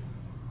would you like?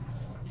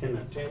 10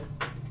 minutes. 10? Okay.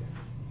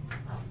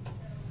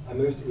 I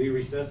move that we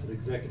recess an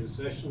executive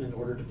session in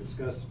order to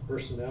discuss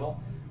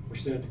personnel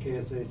pursuant to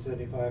KSA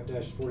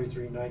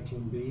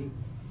 75-4319B.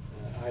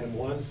 Item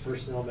 1,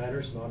 personnel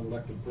matters,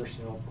 non-elected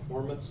personnel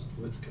performance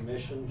with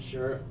commission,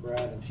 Sheriff, Brad,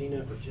 and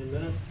Tina for 10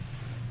 minutes.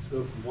 Let's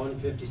go from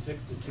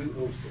 1:56 to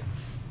 2:06.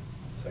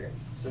 Second.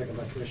 Second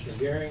by Commissioner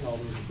Gehring. All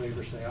those in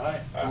favor say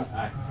aye.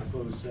 Aye.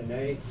 Opposed say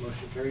nay.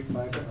 Motion carried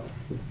 5-0.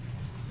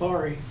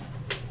 Sorry.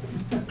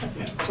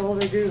 That's all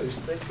they do is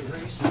think the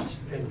reasons.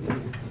 And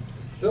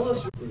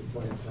Phyllis, approved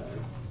plan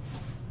time.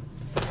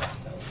 I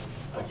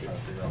was trying to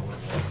figure out what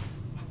it was.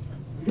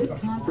 This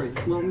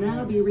conference will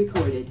now be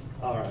recorded.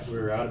 All right,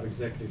 we're out of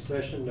executive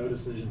session, no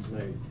decisions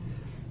made.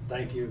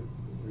 Thank you.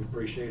 We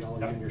appreciate all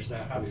you and your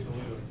staff. do.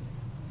 Absolutely.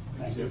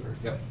 Thank you for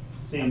Yep.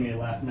 seeing me at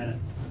last minute.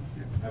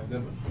 Have a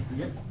good one.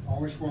 Yep.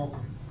 Always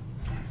welcome.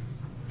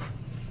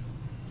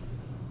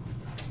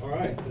 All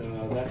right,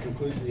 that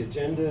concludes the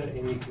agenda.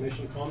 Any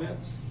commission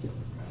comments?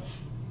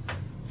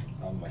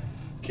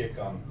 kick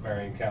on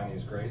Marion County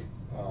is great.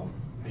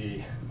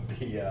 We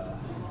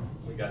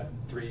got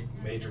 3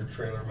 major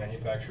trailer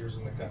manufacturers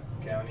in the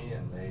county,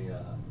 and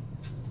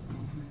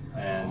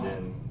and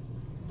in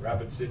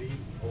Rapid City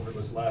over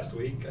this last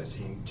week, I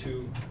seen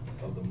 2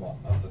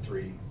 of the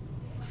 3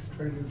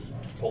 Trailers.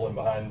 pulling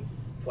behind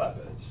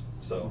flatbeds.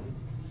 So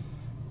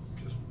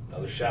just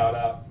another shout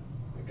out.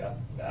 We got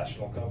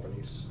national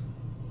companies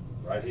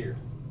right here.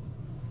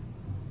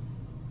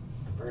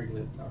 Very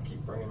good. I'll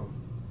keep bringing them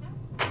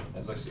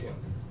as I see them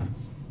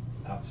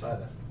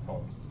outside of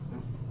home.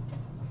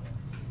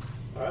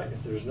 All right,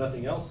 if there's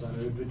nothing else, I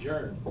move to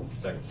adjourn.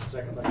 Second.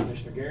 Second by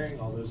Commissioner Garing.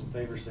 All those in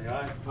favor say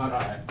aye.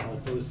 Aye. All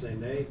opposed say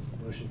nay.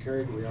 Motion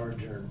carried. We are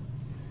adjourned.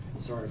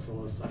 Sorry,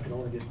 Phyllis, I could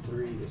only get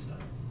 3 this time.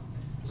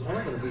 There's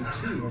only gonna be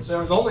 2. There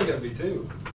was only gonna be 2.